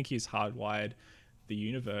 Like, I think He's hardwired the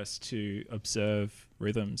universe to observe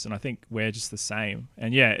rhythms, and I think we're just the same.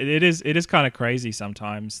 And it is kind of crazy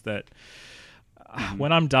sometimes that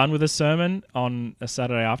when I'm done with a sermon on a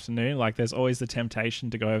Saturday afternoon, like, there's always the temptation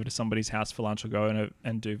to go over to somebody's house for lunch or go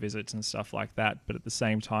and do visits and stuff like that. But at the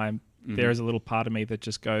same time, there is a little part of me that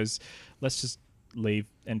just goes, let's just leave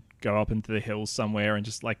and go up into the hills somewhere and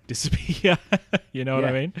just like disappear. You know what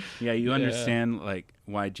I mean? Yeah, you understand like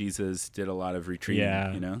why Jesus did a lot of retreating.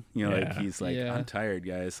 Like He's like, I'm tired,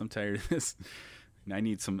 guys. I'm tired of this. I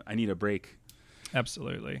need a break.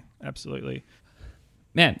 Absolutely.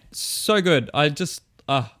 Man, so good. I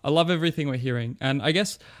love everything we're hearing, and I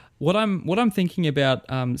guess what I'm thinking about,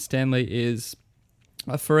 Stanley, is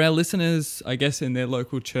for our listeners, I guess in their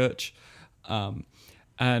local church,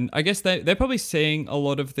 and I guess they're probably seeing a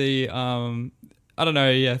lot of the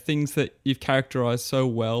things that you've characterized so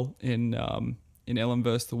well in Ellen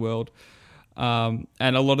vs. the World, and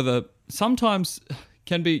a lot of the sometimes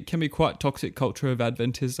can be quite toxic culture of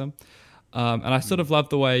Adventism, and I sort of love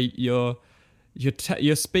the way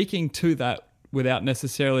you're speaking to that without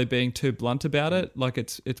necessarily being too blunt about it. Like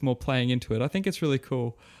it's more playing into it. I think it's really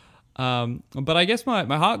cool. But I guess my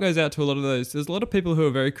heart goes out to a lot of those. There's a lot of people who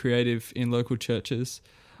are very creative in local churches,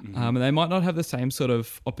 and they might not have the same sort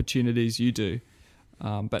of opportunities you do.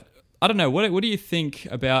 But I don't know. What do you think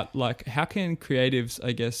about, like, how can creatives,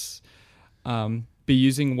 I guess, be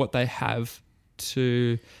using what they have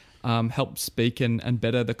to help speak and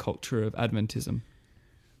better the culture of Adventism?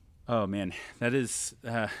 Oh man, that is.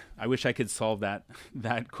 I wish I could solve that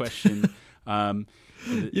question.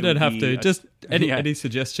 You don't have to. Just any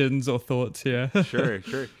suggestions or thoughts? Yeah. Sure.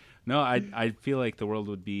 No, I feel like the world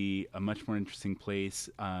would be a much more interesting place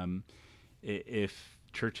if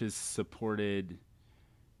churches supported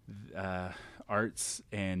arts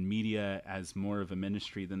and media as more of a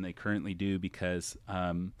ministry than they currently do. Because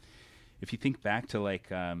if you think back to I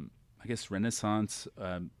guess Renaissance,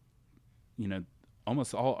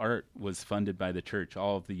 almost all art was funded by the church.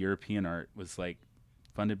 All of the European art was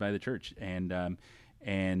funded by the church,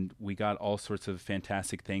 and we got all sorts of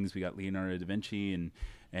fantastic things. We got Leonardo da Vinci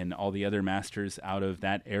and all the other masters out of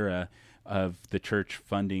that era of the church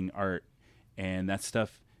funding art, and that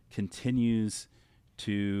stuff continues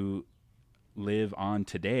to live on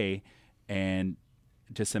today. And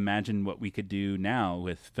just imagine what we could do now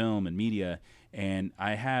with film and media. And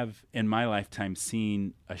I have in my lifetime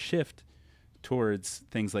seen a shift towards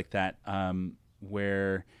things like that,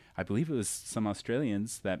 where I believe it was some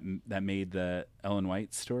Australians that made the Ellen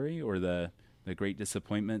White story or the Great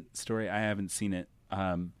Disappointment story. I haven't seen it,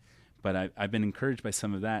 but I've been encouraged by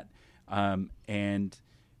some of that. And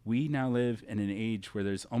we now live in an age where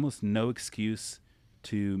there's almost no excuse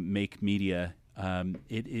to make media.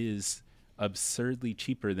 It is absurdly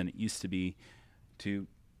cheaper than it used to be to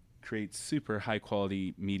create super high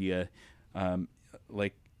quality media.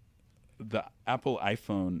 Like the Apple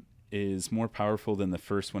iPhone is more powerful than the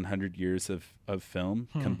first 100 years of film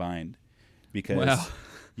combined, because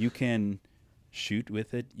you can shoot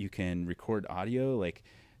with it, you can record audio. Like,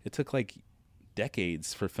 it took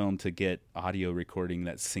decades for film to get audio recording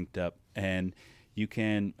that's synced up, and you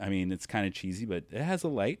can, I mean, it's kind of cheesy, but it has a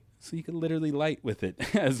light, so you can literally light with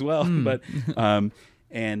it as well. But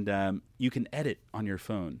you can edit on your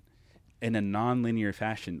phone in a non-linear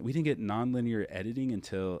fashion. We didn't get non-linear editing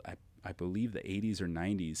until I believe the 80s or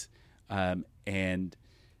 90s. And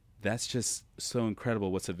that's just so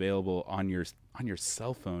incredible what's available on your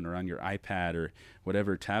cell phone or on your iPad or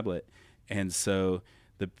whatever tablet. And so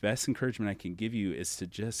the best encouragement I can give you is to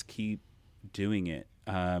just keep doing it.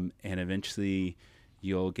 And eventually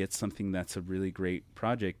you'll get something that's a really great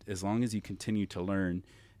project as long as you continue to learn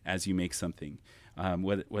as you make something,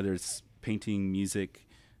 whether it's painting, music,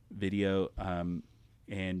 video,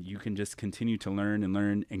 and you can just continue to learn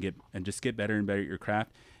and just get better and better at your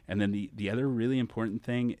craft. And then the other really important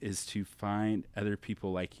thing is to find other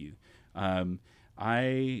people like you.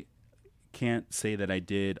 I can't say that I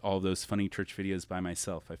did all those funny church videos by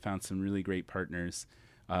myself. I found some really great partners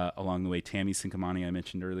along the way. Tammy Sincamani, I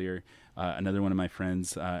mentioned earlier, another one of my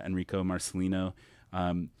friends, Enrico Marcelino.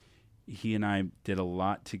 He and I did a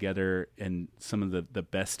lot together in some of the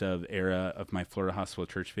best of era of my Florida Hospital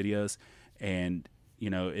Church videos. And,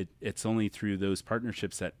 it's only through those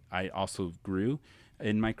partnerships that I also grew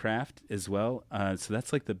in my craft as well. So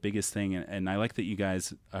that's like the biggest thing. And I like that you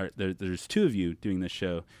guys are there. There's two of you doing this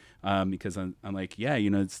show because I'm like, yeah,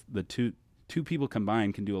 it's the two people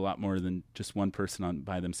combined can do a lot more than just one person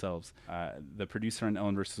by themselves. The producer on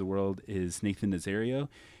Ellen vs. the World is Nathan Nazario,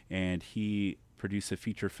 and he produced a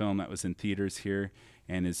feature film that was in theaters here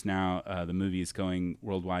and is now the movie is going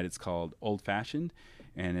worldwide. It's called Old Fashioned,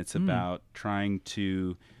 and it's about trying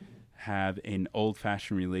to have an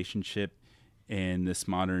old-fashioned relationship in this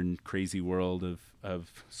modern crazy world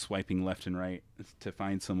of swiping left and right to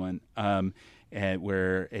find someone,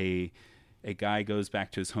 where a guy goes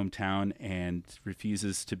back to his hometown and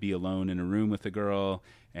refuses to be alone in a room with a girl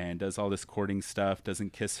and does all this courting stuff,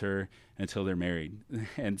 doesn't kiss her until they're married.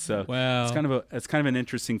 And so Wow. it's kind of an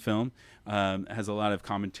interesting film. It has a lot of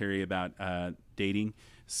commentary about dating.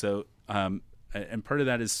 So and part of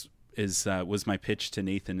that was my pitch to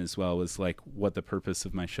Nathan as well, was like what the purpose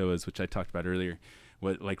of my show is, which I talked about earlier,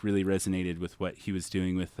 what like really resonated with what he was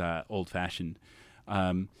doing with Old Fashioned.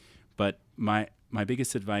 But my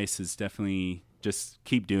biggest advice is definitely just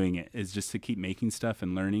keep doing it, is just to keep making stuff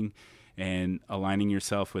and learning and aligning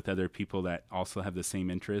yourself with other people that also have the same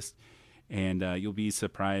interest. And you'll be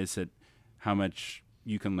surprised at how much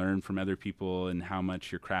you can learn from other people and how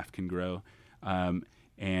much your craft can grow.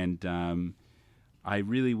 I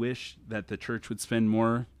really wish that the church would spend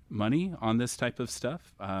more money on this type of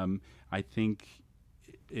stuff. I think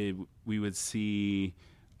we would see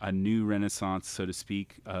a new renaissance, so to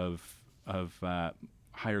speak, of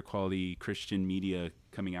higher quality Christian media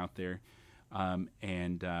coming out there,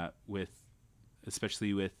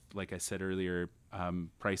 especially with, like I said earlier,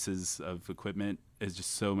 prices of equipment is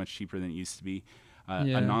just so much cheaper than it used to be. A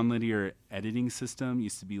nonlinear editing system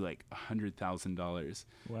used to be like $100,000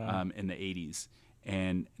 in the 80s.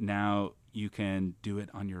 And now you can do it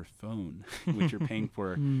on your phone, which you're paying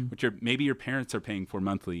for, which maybe your parents are paying for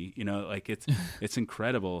monthly. Like it's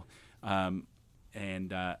incredible,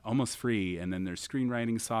 and almost free. And then there's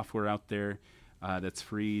screenwriting software out there that's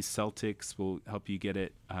free. Celtics will help you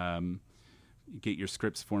get your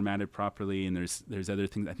scripts formatted properly. And there's other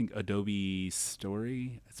things. I think Adobe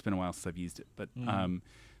Story. It's been a while since I've used it, but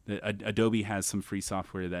Adobe has some free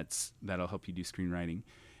software that'll help you do screenwriting.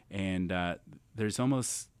 And there's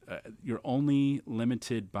almost you're only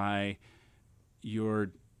limited by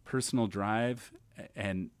your personal drive,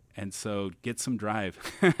 and so get some drive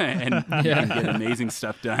and get amazing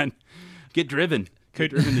stuff done. Get driven.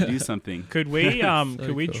 Get driven to do something. Could we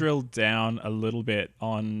cool. drill down a little bit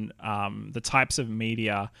on the types of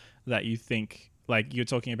media that you think, like you're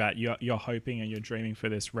talking about, you're hoping and you're dreaming for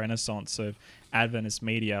this renaissance of Adventist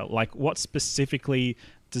media. Like, what specifically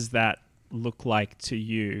does that look like to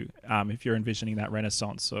you if you're envisioning that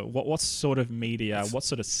renaissance? So what sort of media, what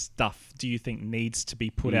sort of stuff do you think needs to be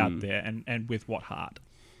put out there, and with what heart?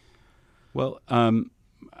 Well,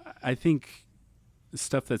 I think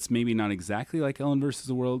stuff that's maybe not exactly like Ellen versus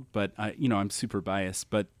the World, but I'm super biased,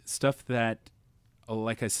 but stuff that,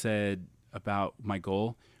 like I said about my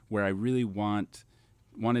goal, where I really wanted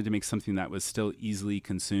to make something that was still easily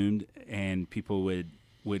consumed and people would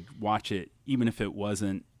watch it, even if it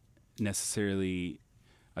wasn't necessarily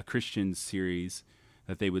a Christian series,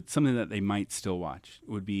 something that they might still watch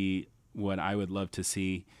would be what I would love to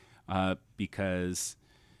see, because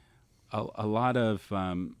a lot of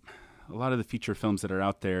the feature films that are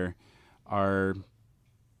out there are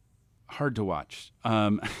hard to watch,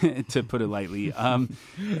 to put it lightly. I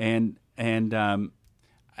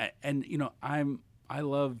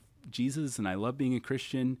love Jesus and I love being a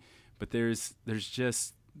Christian, but there's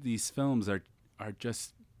just these films are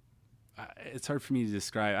just. It's hard for me to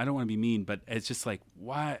describe. I don't want to be mean, but it's just like,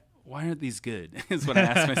 why aren't these good? Is what I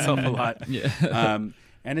ask myself a lot. Yeah.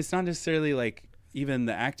 And it's not necessarily like even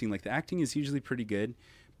the acting. Like the acting is usually pretty good,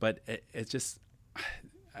 but it's just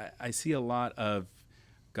I see a lot of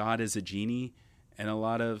God as a genie, and a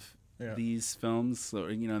lot of these films. So,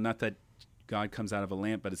 not that God comes out of a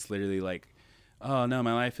lamp, but it's literally like, oh no,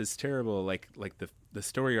 my life is terrible. Like the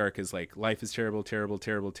story arc is like life is terrible, terrible,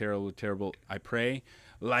 terrible, terrible, terrible. I pray,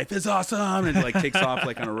 life is awesome, and it like takes off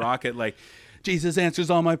like on a rocket. Like Jesus answers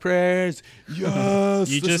all my prayers. Yes,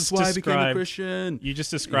 You this just is why I became a described- Christian. You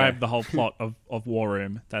just described the whole plot of War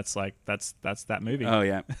Room. That's that movie. Oh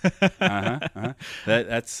yeah, that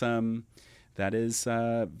is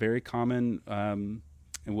very common. And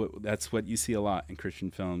that's what you see a lot in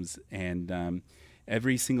Christian films, and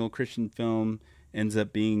every single Christian film ends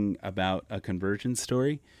up being about a conversion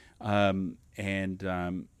story, and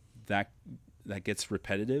that gets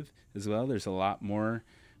repetitive as well. There's a lot more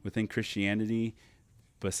within Christianity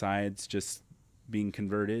besides just being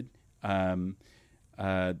converted.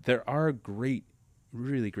 There are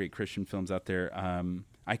really great Christian films out there.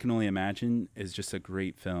 I Can Only Imagine is just a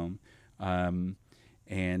great film.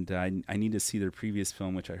 And I need to see their previous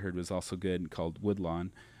film, which I heard was also good, called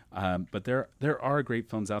Woodlawn. But there are great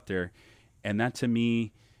films out there, and that to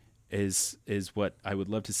me is what I would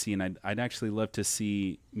love to see. And I'd actually love to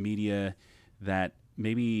see media that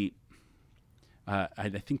maybe I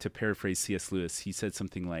think, to paraphrase C.S. Lewis, he said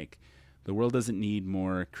something like, "The world doesn't need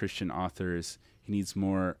more Christian authors.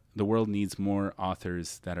 The world needs more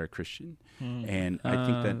authors that are Christian." And I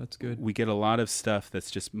think that's good. we get a lot of stuff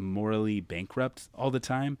that's just morally bankrupt all the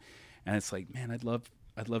time, and it's like, man, I'd love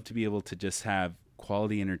to be able to just have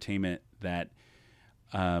quality entertainment that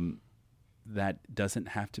doesn't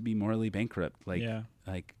have to be morally bankrupt. Like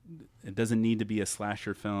it doesn't need to be a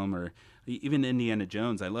slasher film, or even Indiana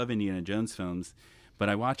Jones. I love Indiana Jones films, but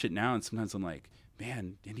I watch it now and sometimes I'm like,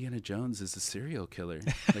 man, Indiana Jones is a serial killer.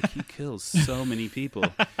 Like, he kills so many people.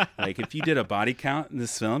 Like, if you did a body count in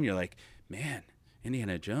this film, you're like, man,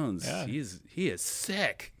 Indiana Jones, he is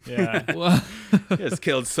sick. Yeah. Well, He has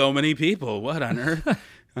killed so many people. What on earth?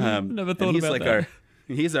 never thought and he's about like that.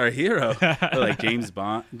 He's our hero. Or like James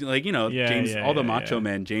Bond, like, all the macho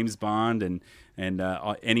men, James Bond and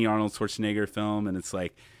any Arnold Schwarzenegger film, and it's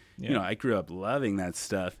like, I grew up loving that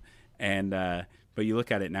stuff, and but you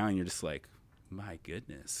look at it now and you're just like, my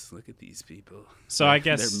goodness, look at these people. So I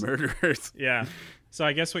guess they're murderers. Yeah. So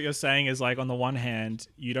I guess what you're saying is, like, on the one hand,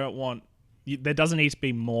 you don't want there doesn't need to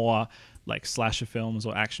be more like slasher films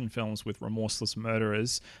or action films with remorseless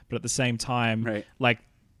murderers, but at the same time, Right. like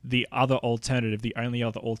the only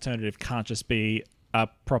other alternative can't just be a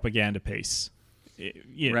propaganda piece,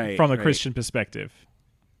 Right, from a right. Christian perspective.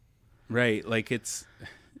 Right. Like it's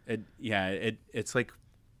like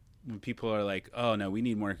when people are like, oh no, we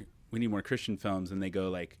need more Christian films, and they go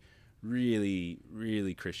like really,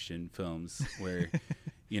 really Christian films where,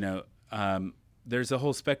 there's a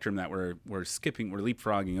whole spectrum that we're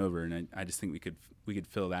leapfrogging over, and I just think we could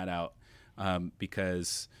fill that out,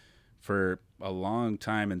 because for a long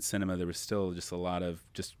time in cinema there was still just a lot of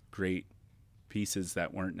just great pieces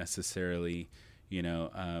that weren't necessarily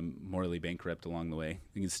morally bankrupt along the way.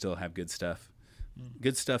 You can still have good stuff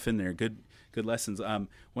in there, good lessons.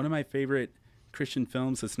 One of my favorite Christian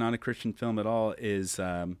films that's not a Christian film at all is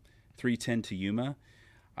 3:10 to Yuma.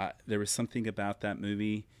 There was something about that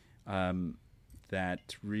movie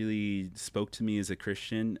that really spoke to me as a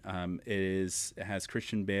Christian. It has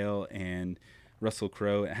Christian Bale and Russell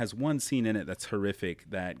Crowe. It has one scene in it that's horrific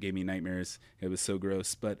that gave me nightmares. It was so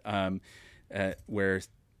gross, I'm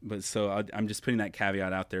just putting that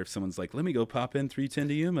caveat out there. If someone's like, let me go pop in 3:10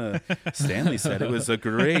 to Yuma, Stanley said it was a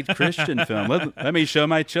great Christian film. Let me show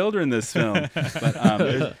my children this film.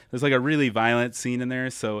 But there's like a really violent scene in there.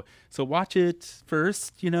 So watch it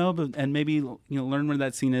first, and maybe, learn where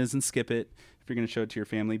that scene is and skip it if you're going to show it to your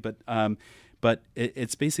family. But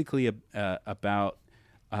it's basically about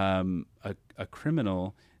a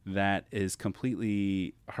criminal that is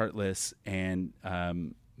completely heartless and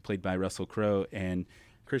played by Russell Crowe, and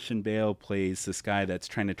Christian Bale plays this guy that's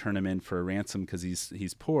trying to turn him in for a ransom because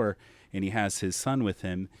he's poor, and he has his son with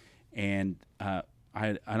him. And I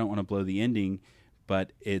don't want to blow the ending,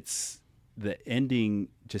 but the ending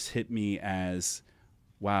just hit me as,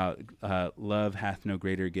 wow, love hath no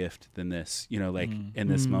greater gift than this, in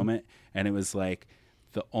this moment. And it was like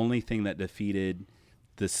the only thing that defeated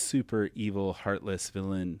the super evil, heartless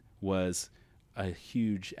villain was a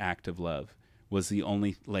huge act of love. Was the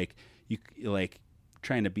only,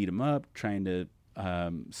 trying to beat him up, trying to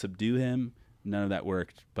subdue him, none of that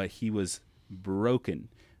worked. But he was broken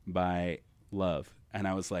by love, and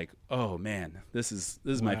I was like, oh man, this is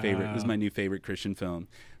my favorite. This is my new favorite Christian film.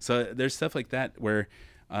 So there's stuff like that where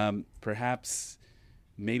perhaps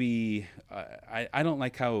maybe I don't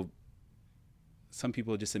like how some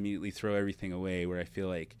people just immediately throw everything away, where I feel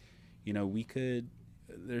like,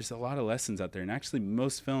 there's a lot of lessons out there, and actually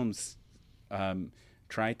most films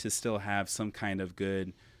try to still have some kind of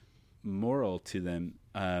good moral to them.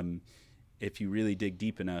 if you really dig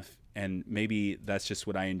deep enough, and maybe that's just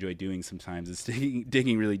what I enjoy doing sometimes, is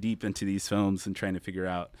digging really deep into these films and trying to figure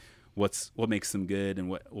out what makes them good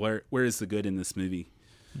and where is the good in this movie.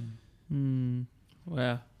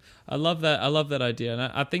 Wow. I love that idea. And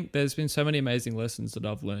I think there's been so many amazing lessons that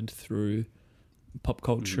I've learned through pop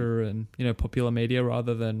culture and, popular media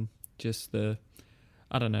rather than just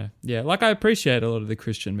I don't know. Yeah. Like I appreciate a lot of the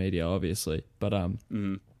Christian media, obviously, but,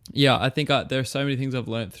 yeah, I think there are so many things I've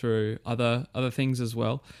learned through other things as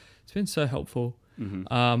well. It's been so helpful.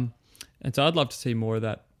 And so I'd love to see more of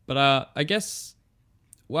that. But I guess,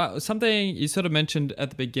 something you sort of mentioned at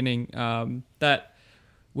the beginning, that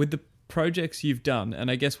with the projects you've done,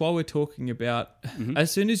 and I guess while we're talking about,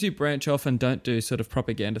 as soon as you branch off and don't do sort of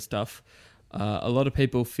propaganda stuff, a lot of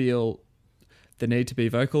people feel the need to be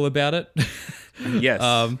vocal about it. Yes.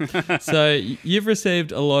 So you've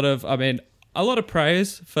received a lot of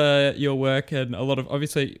praise for your work, and a lot of,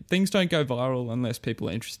 obviously, things don't go viral unless people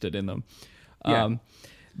are interested in them. Yeah.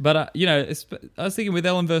 But I was thinking with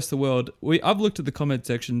Ellen vs. the World, I've looked at the comment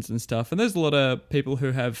sections and stuff, and there's a lot of people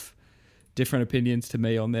who have different opinions to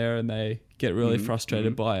me on there, and they get really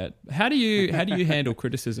frustrated by it. How do you handle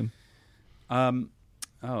criticism?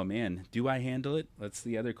 Oh man, do I handle it? That's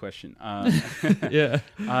the other question. Yeah.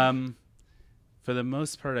 For the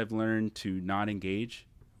most part, I've learned to not engage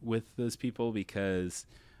with those people because,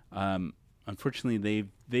 unfortunately,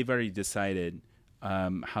 they've already decided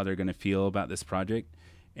how they're going to feel about this project,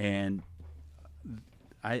 and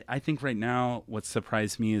I think right now what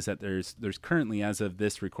surprised me is that there's currently, as of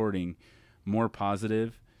this recording, more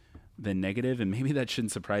positive than negative, and maybe that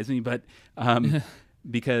shouldn't surprise me, but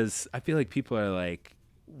because I feel like people are like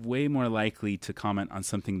way more likely to comment on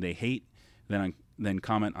something they hate than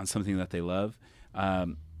comment on something that they love.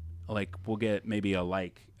 Like we'll get maybe a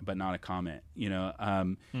like, but not a comment,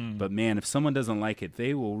 but man, if someone doesn't like it,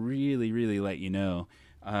 they will really, really let you know.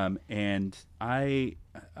 And I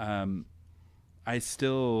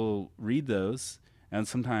still read those, and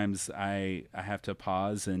sometimes I have to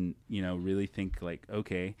pause and, really think like,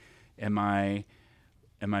 okay, am I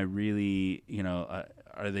really,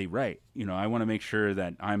 are they right? I want to make sure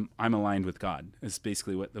that I'm aligned with God. Is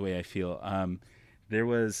basically the way I feel. There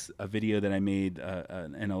was a video that I made,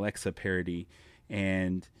 an Alexa parody,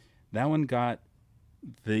 and that one got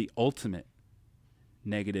the ultimate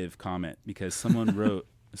negative comment because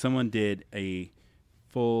someone did a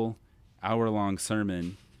full hour-long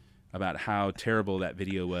sermon about how terrible that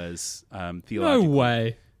video was theologically. No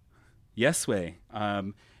way. Yes way.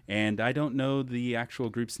 And I don't know the actual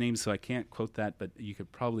group's name, so I can't quote that, but you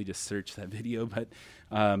could probably just search that video. But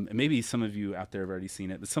maybe some of you out there have already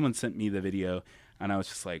seen it. But someone sent me the video, and I was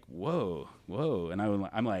just like, whoa. And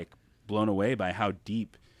I'm like blown away by how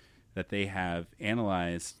deep that they have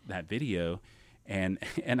analyzed that video. And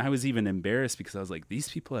I was even embarrassed because I was like, these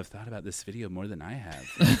people have thought about this video more than I have.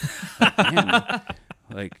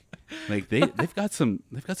 They've got some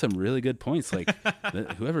really good points. Like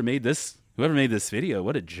whoever made this video,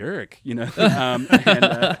 what a jerk, and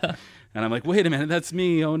I'm like, wait a minute, that's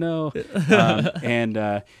me. Oh no.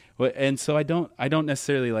 And so I don't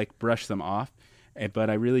necessarily like brush them off, but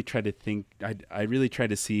I really try to think. I really try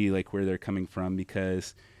to see like where they're coming from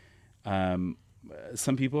because.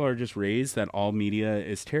 Some people are just raised that all media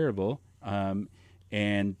is terrible,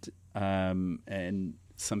 and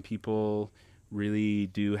some people really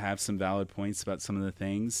do have some valid points about some of the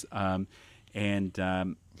things, and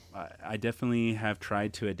I definitely have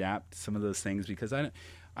tried to adapt some of those things because I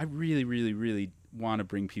really, really, really want to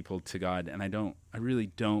bring people to God, and I really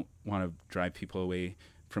don't want to drive people away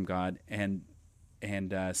from God, and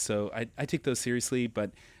so I take those seriously,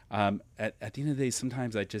 but. At the end of the day,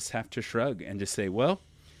 sometimes I just have to shrug and just say, well,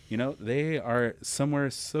 they are somewhere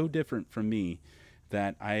so different from me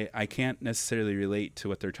that I can't necessarily relate to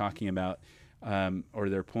what they're talking about, or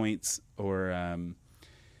their points, or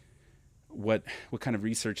what kind of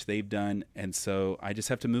research they've done. And so I just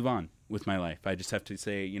have to move on with my life. I just have to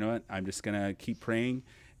say, you know what, I'm just going to keep praying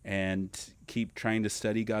and keep trying to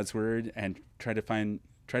study God's word and try to find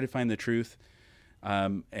the truth.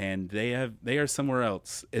 And they are somewhere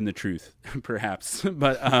else in the truth, perhaps,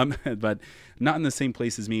 but not in the same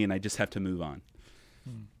place as me. And I just have to move on.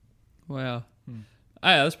 Wow.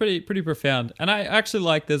 Yeah, that's pretty profound. And I actually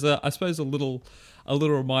like, there's I suppose a little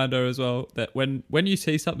reminder as well that when you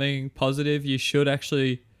see something positive, you should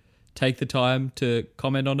actually take the time to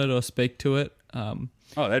comment on it or speak to it. Oh,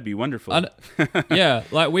 that'd be wonderful. Yeah.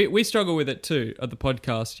 Like we struggle with it too at the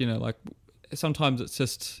podcast, like sometimes it's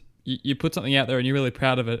just, you put something out there and you're really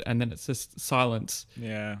proud of it, and then it's just silence.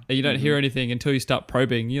 Yeah. And you don't hear anything until you start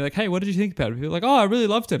probing. You're like, hey, what did you think about it? People are like, oh, I really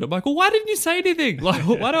loved it. I'm like, well, why didn't you say anything? Like,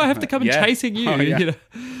 why do I have to come and Yeah. chasing you? Oh, yeah. You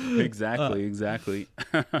know? Exactly.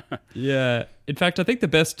 Yeah. In fact, I think the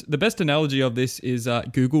best analogy of this is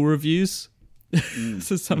Google reviews.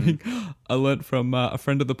 This is something I learnt from a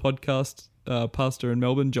friend of the podcast, pastor in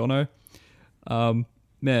Melbourne, Jono.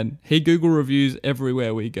 Man, he Google reviews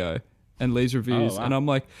everywhere we go and leaves reviews. Oh, wow. And I'm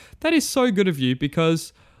like, that is so good of you,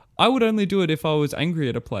 because I would only do it if I was angry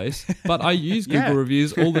at a place, but I use Google Yeah.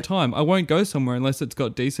 reviews all the time. I won't go somewhere unless it's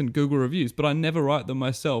got decent Google reviews, but I never write them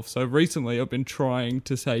myself. So recently I've been trying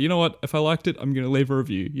to say, you know what, if I liked it, I'm going to leave a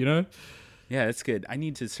review, you know? Yeah, that's good. I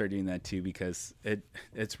need to start doing that too, because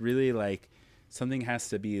it's really like something has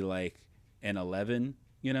to be like an 11,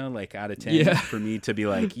 like out of 10 Yeah. for me to be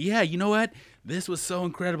like, yeah, you know what? This was so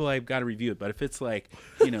incredible. I've got to review it. But if it's like,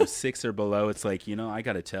 6 or below, it's like, I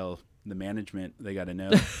got to tell the management. They got to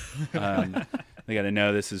know. They got to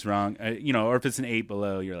know this is wrong. Or if it's an 8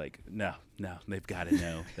 below, you're like, no, they've got to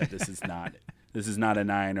know that this is not a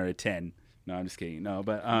 9 or a 10. No, I'm just kidding. No,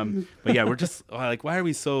 but yeah, we're just like, why are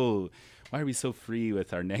we so free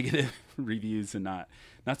with our negative reviews and not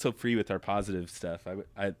so free with our positive stuff?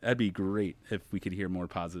 That'd be great if we could hear more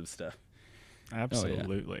positive stuff.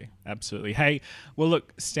 Absolutely. Absolutely. Hey, well,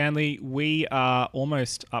 look, Stanley, we are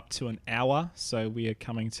almost up to an hour, so we are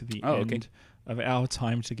coming to the end of our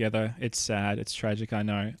time together. It's sad. It's tragic, I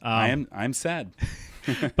know. I'm sad.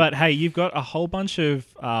 But hey, you've got a whole bunch of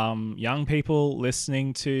young people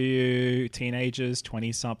listening to you, teenagers,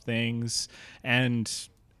 20-somethings, and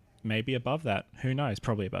maybe above that. Who knows?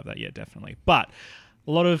 Probably above that. Yeah, definitely. But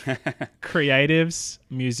a lot of creatives,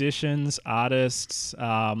 musicians, artists,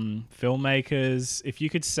 filmmakers. If you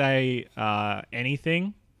could say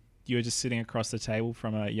anything, you were just sitting across the table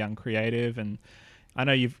from a young creative, and I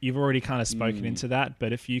know you've already kind of spoken into that,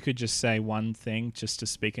 but if you could just say one thing just to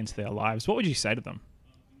speak into their lives, what would you say to them?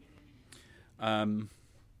 I'm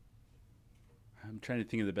trying to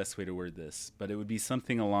think of the best way to word this, but it would be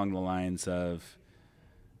something along the lines of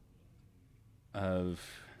oh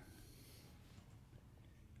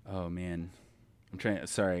man, I'm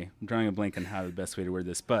drawing a blank on how the best way to word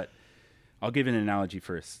this, but I'll give an analogy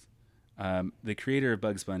first. The creator of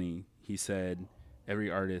Bugs Bunny, he said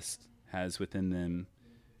every artist has within them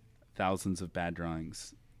thousands of bad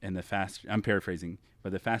drawings, and I'm paraphrasing,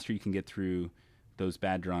 but the faster you can get through those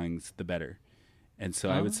bad drawings, the better. And so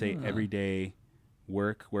I would say every day,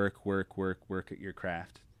 work at your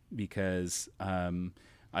craft, because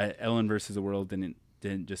Ellen versus the World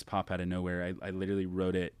didn't just pop out of nowhere. I literally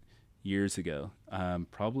wrote it years ago,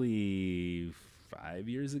 probably 5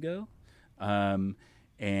 years ago. And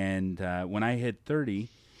when I hit 30,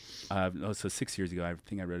 so 6 years ago, I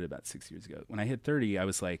think I wrote it about 6 years ago. When I hit 30, I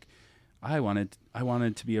was like, I wanted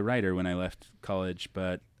to be a writer when I left college,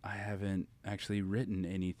 but I haven't actually written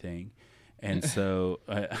anything. And so,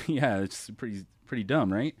 yeah, it's pretty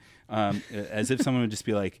dumb, right? As if someone would just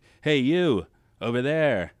be like, hey, you over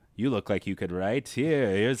there, you look like you could write.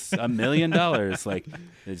 Here's $1 million. Like,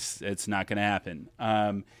 it's not going to happen.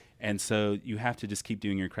 And so you have to just keep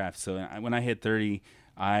doing your craft. So when I hit 30,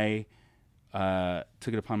 I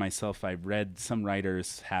took it upon myself. I read some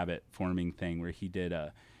writer's habit forming thing where he did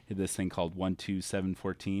this thing called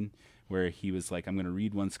 1-2-7-14, where he was like, I'm going to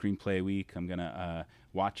read 1 screenplay a week. I'm going to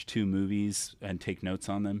watch 2 movies and take notes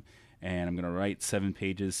on them. And I'm going to write 7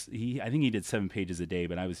 pages. I think he did 7 pages a day,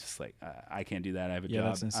 but I was just like, I can't do that. I have a job.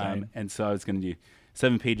 That's insane. And so I was going to do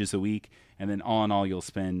 7 pages a week. And then all in all, you'll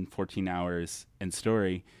spend 14 hours in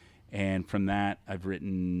story. And from that, I've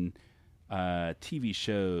written TV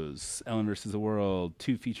shows, Ellen versus the World,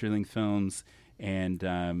 2 feature-length films. And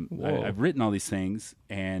I've written all these things.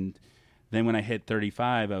 And then when I hit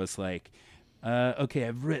 35, I was like, okay,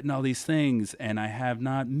 I've written all these things and I have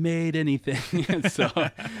not made anything. So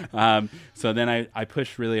then I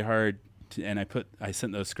pushed really hard and I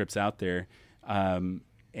sent those scripts out there. And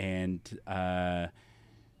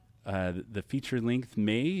the feature length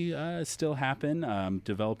may still happen,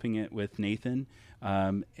 developing it with Nathan.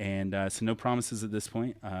 So no promises at this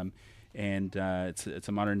point. It's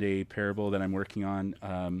a modern day parable that I'm working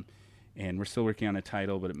on. And we're still working on a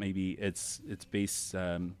title, but it's based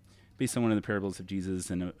on one of the parables of Jesus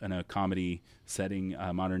in a comedy setting,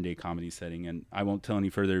 modern day comedy setting. And I won't tell any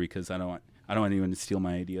further because I don't want anyone to steal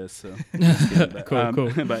my ideas. So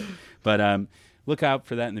Cool. But look out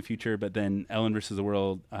for that in the future. But then Ellen versus the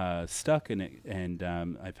World stuck in it, and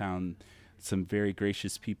I found some very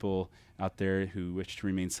gracious people out there who wish to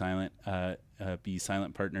remain silent, be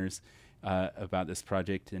silent partners about this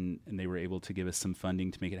project, and they were able to give us some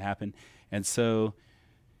funding to make it happen. And so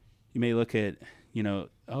look at,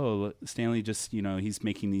 oh, Stanley just, he's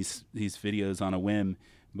making these videos on a whim,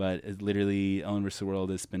 but literally Ellen vs. the World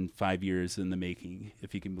has been 5 years in the making,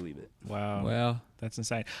 if you can believe it. Wow. That's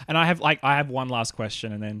insane. And I have one last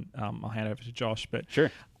question, and then I'll hand over to Josh. But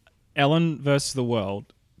sure. Ellen versus the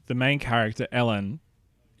World, the main character Ellen,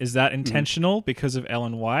 is that intentional because of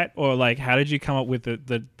Ellen White, or like how did you come up with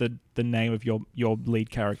the name of your lead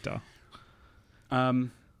character?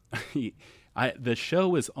 The show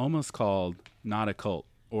was almost called Not a Cult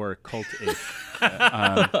or Cult-ish.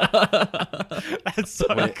 That's so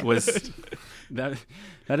good.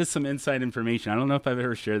 That is some inside information. I don't know if I've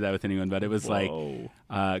ever shared that with anyone, but it was like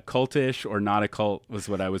Cult-ish or Not a Cult was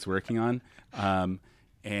what I was working on.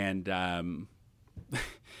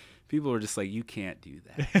 People were just like, you can't do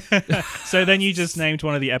that. So then you just named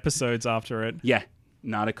one of the episodes after it. Yeah,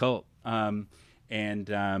 Not a Cult. The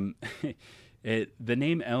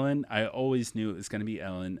name Ellen, I always knew it was going to be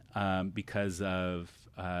Ellen because of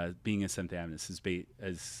being a Seventh-day Adventist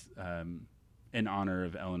as in honor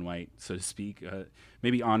of Ellen White, so to speak.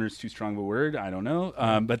 Maybe honor is too strong of a word. I don't know.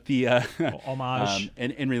 But the homage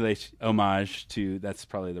in relation, homage to, that's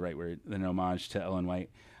probably the right word, an homage to Ellen White.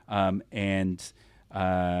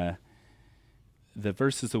 The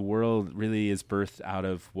versus the world really is birthed out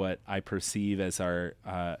of what I perceive as our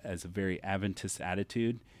as a very Adventist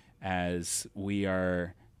attitude, as we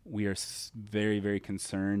are very, very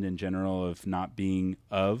concerned in general of not being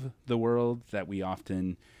of the world, that we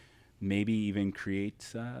often maybe even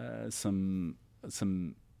create some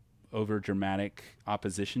over dramatic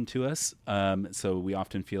opposition to us. So we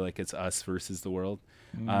often feel like it's us versus the world.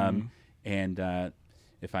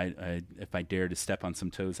 If I dare to step on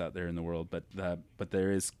some toes out there in the world, but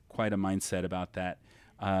there is quite a mindset about that,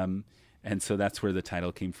 and so that's where the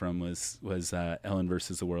title came from, was Ellen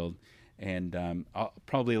versus the World, and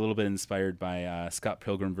probably a little bit inspired by Scott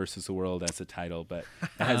Pilgrim versus the World as a title, but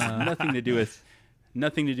it has nothing to do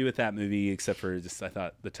with that movie, except for just I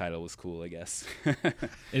thought the title was cool, I guess.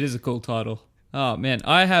 It is a cool title. Oh man,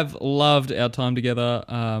 I have loved our time together.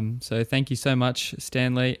 So thank you so much,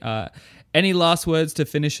 Stanley. Any last words to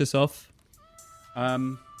finish us off?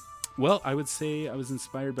 Well, I would say I was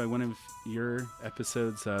inspired by one of your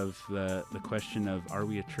episodes of the question of, are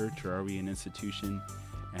we a church or are we an institution?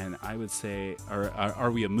 And I would say, or are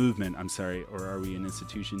we a movement? I'm sorry, or are we an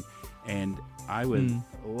institution? And I would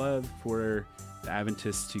love for the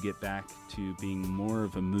Adventists to get back to being more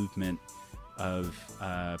of a movement of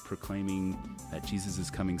proclaiming that Jesus is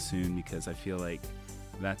coming soon, because I feel like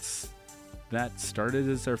that started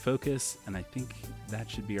as our focus, and I think that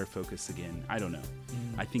should be our focus again. I don't know.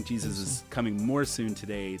 I think Jesus is coming more soon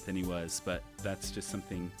today than he was, but that's just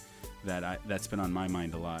something that's been on my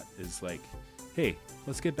mind a lot, is like, hey,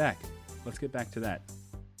 let's get back to that.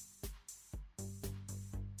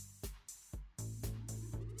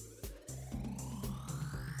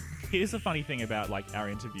 Here's the funny thing about like our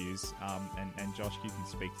interviews, and Josh, you can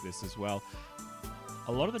speak to this as well.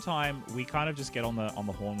 A lot of the time, we kind of just get on the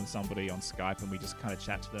horn with somebody on Skype, and we just kind of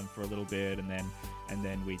chat to them for a little bit, and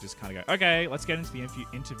then we just kind of go, okay, let's get into the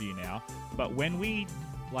interview now. But when we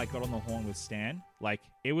like got on the horn with Stan, like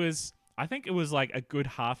I think it was like a good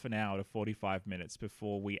half an hour to 45 minutes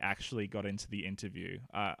before we actually got into the interview.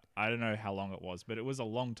 I don't know how long it was, but it was a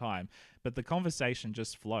long time. But the conversation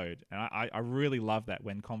just flowed. And I really love that,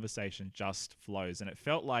 when conversation just flows. And it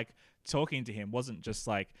felt like talking to him wasn't just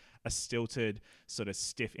like a stilted, sort of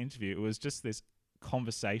stiff interview. It was just this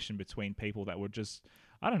conversation between people that were just,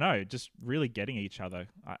 I don't know, just really getting each other.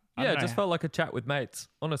 It just felt like a chat with mates.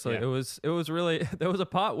 Honestly, Yeah. it was really, there was a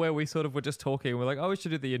part where we sort of were just talking. We're like, oh, we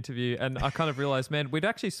should do the interview. And I kind of realized, man, we'd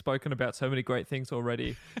actually spoken about so many great things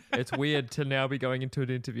already. It's weird to now be going into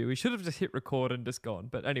an interview. We should have just hit record and just gone.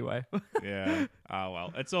 But anyway. Yeah. Oh,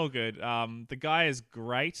 well, it's all good. The guy is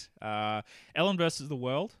great. Ellen versus the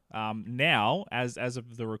World. Now, as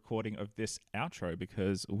of the recording of this outro,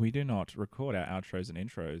 because we do not record our outros and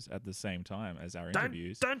intros at the same time as our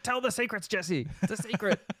interviews. Don't tell the secrets, Jesse. It's a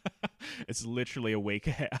secret. It's literally a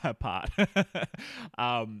week apart.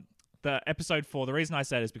 The episode 4, the reason I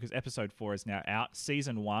said is because episode 4 is now out.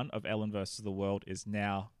 Season 1 of Ellen versus the World is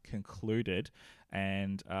now concluded.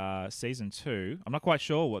 And season 2, I'm not quite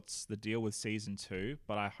sure what's the deal with season 2,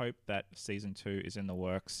 but I hope that season 2 is in the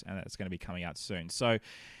works and it's going to be coming out soon. So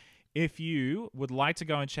if you would like to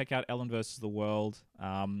go and check out Ellen versus the World,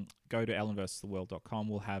 go to ellenversustheworld.com.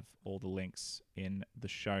 We'll have all the links in the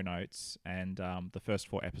show notes, and the first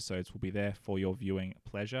 4 episodes will be there for your viewing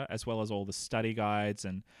pleasure, as well as all the study guides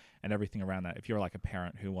and everything around that. If you're like a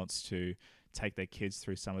parent who wants to take their kids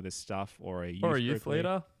through some of this stuff, or a youth Youth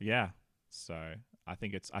leader. yeah. So I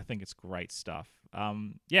think it's great stuff.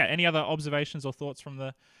 Yeah, any other observations or thoughts from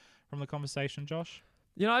the conversation, Josh?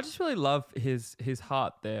 I just really love his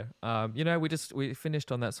heart there. We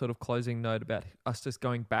finished on that sort of closing note about us just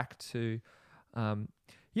going back to,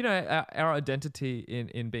 our identity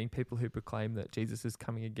in being people who proclaim that Jesus is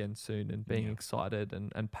coming again soon and being excited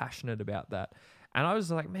and passionate about that. And I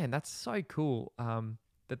was like, man, that's so cool.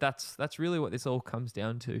 That's really what this all comes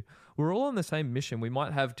down to. We're all on the same mission. We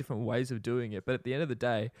might have different ways of doing it, but at the end of the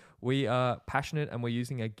day, we are passionate and we're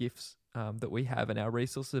using our gifts that we have and our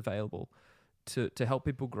resources available to help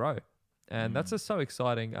people grow. And that's just so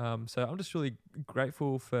exciting. So I'm just really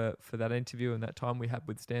grateful for that interview and that time we had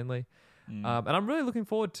with Stanley. And I'm really looking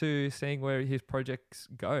forward to seeing where his projects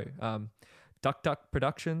go. Duck Duck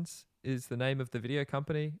Productions is the name of the video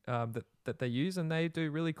company that they use, and they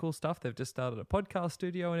do really cool stuff. They've just started a podcast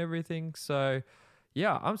studio and everything. So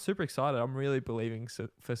yeah, I'm super excited. I'm really believing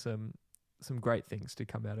for some great things to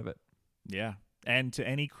come out of it. Yeah. And to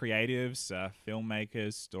any creatives,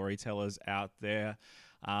 filmmakers, storytellers out there,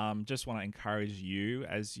 just want to encourage you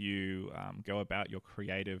as you go about your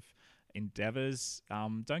creative endeavors.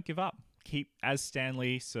 Don't give up. Keep, as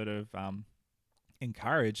Stanley sort of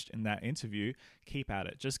encouraged in that interview, keep at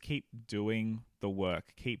it. Just keep doing the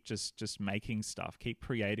work. Keep just making stuff. Keep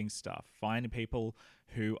creating stuff. Find people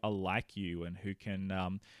who are like you and who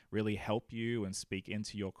can really help you and speak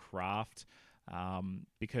into your craft.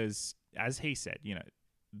 Because as he said,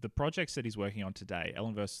 the projects that he's working on today,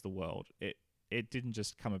 Ellen versus the World, it didn't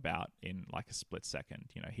just come about in like a split second.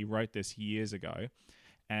 He wrote this years ago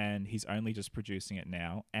and he's only just producing it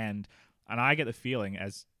now. And I get the feeling,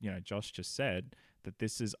 as Josh just said, that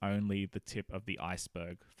this is only the tip of the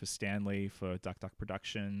iceberg for Stanley, for Duck Duck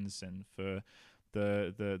Productions, and for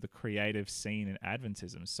the creative scene in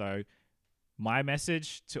Adventism. So my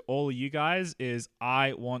message to all of you guys is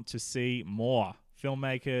I want to see more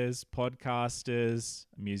filmmakers, podcasters,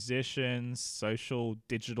 musicians, social,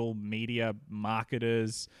 digital media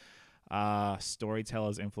marketers,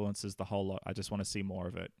 storytellers, influencers, the whole lot. I just want to see more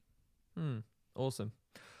of it. Awesome.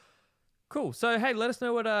 Cool. So, hey, let us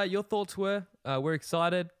know what your thoughts were. We're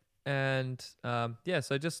excited. And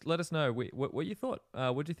so just let us know what you thought.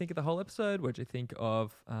 What do you think of the whole episode? What do you think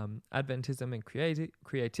of Adventism and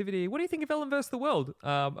creativity? What do you think of Ellen vs. the World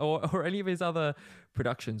or any of his other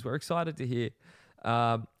productions? We're excited to hear.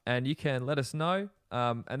 And you can let us know.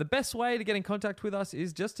 And the best way to get in contact with us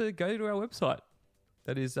is just to go to our website.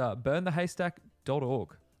 That is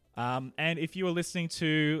burnthehaystack.org. And if you are listening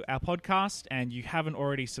to our podcast and you haven't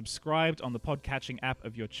already subscribed on the podcatching app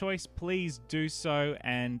of your choice, please do so.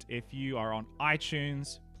 And if you are on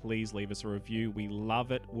iTunes, please leave us a review. We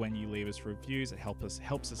love it when you leave us reviews. It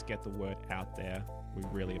helps us get the word out there. We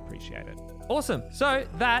really appreciate it. Awesome. So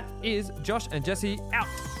that is Josh and Jesse out.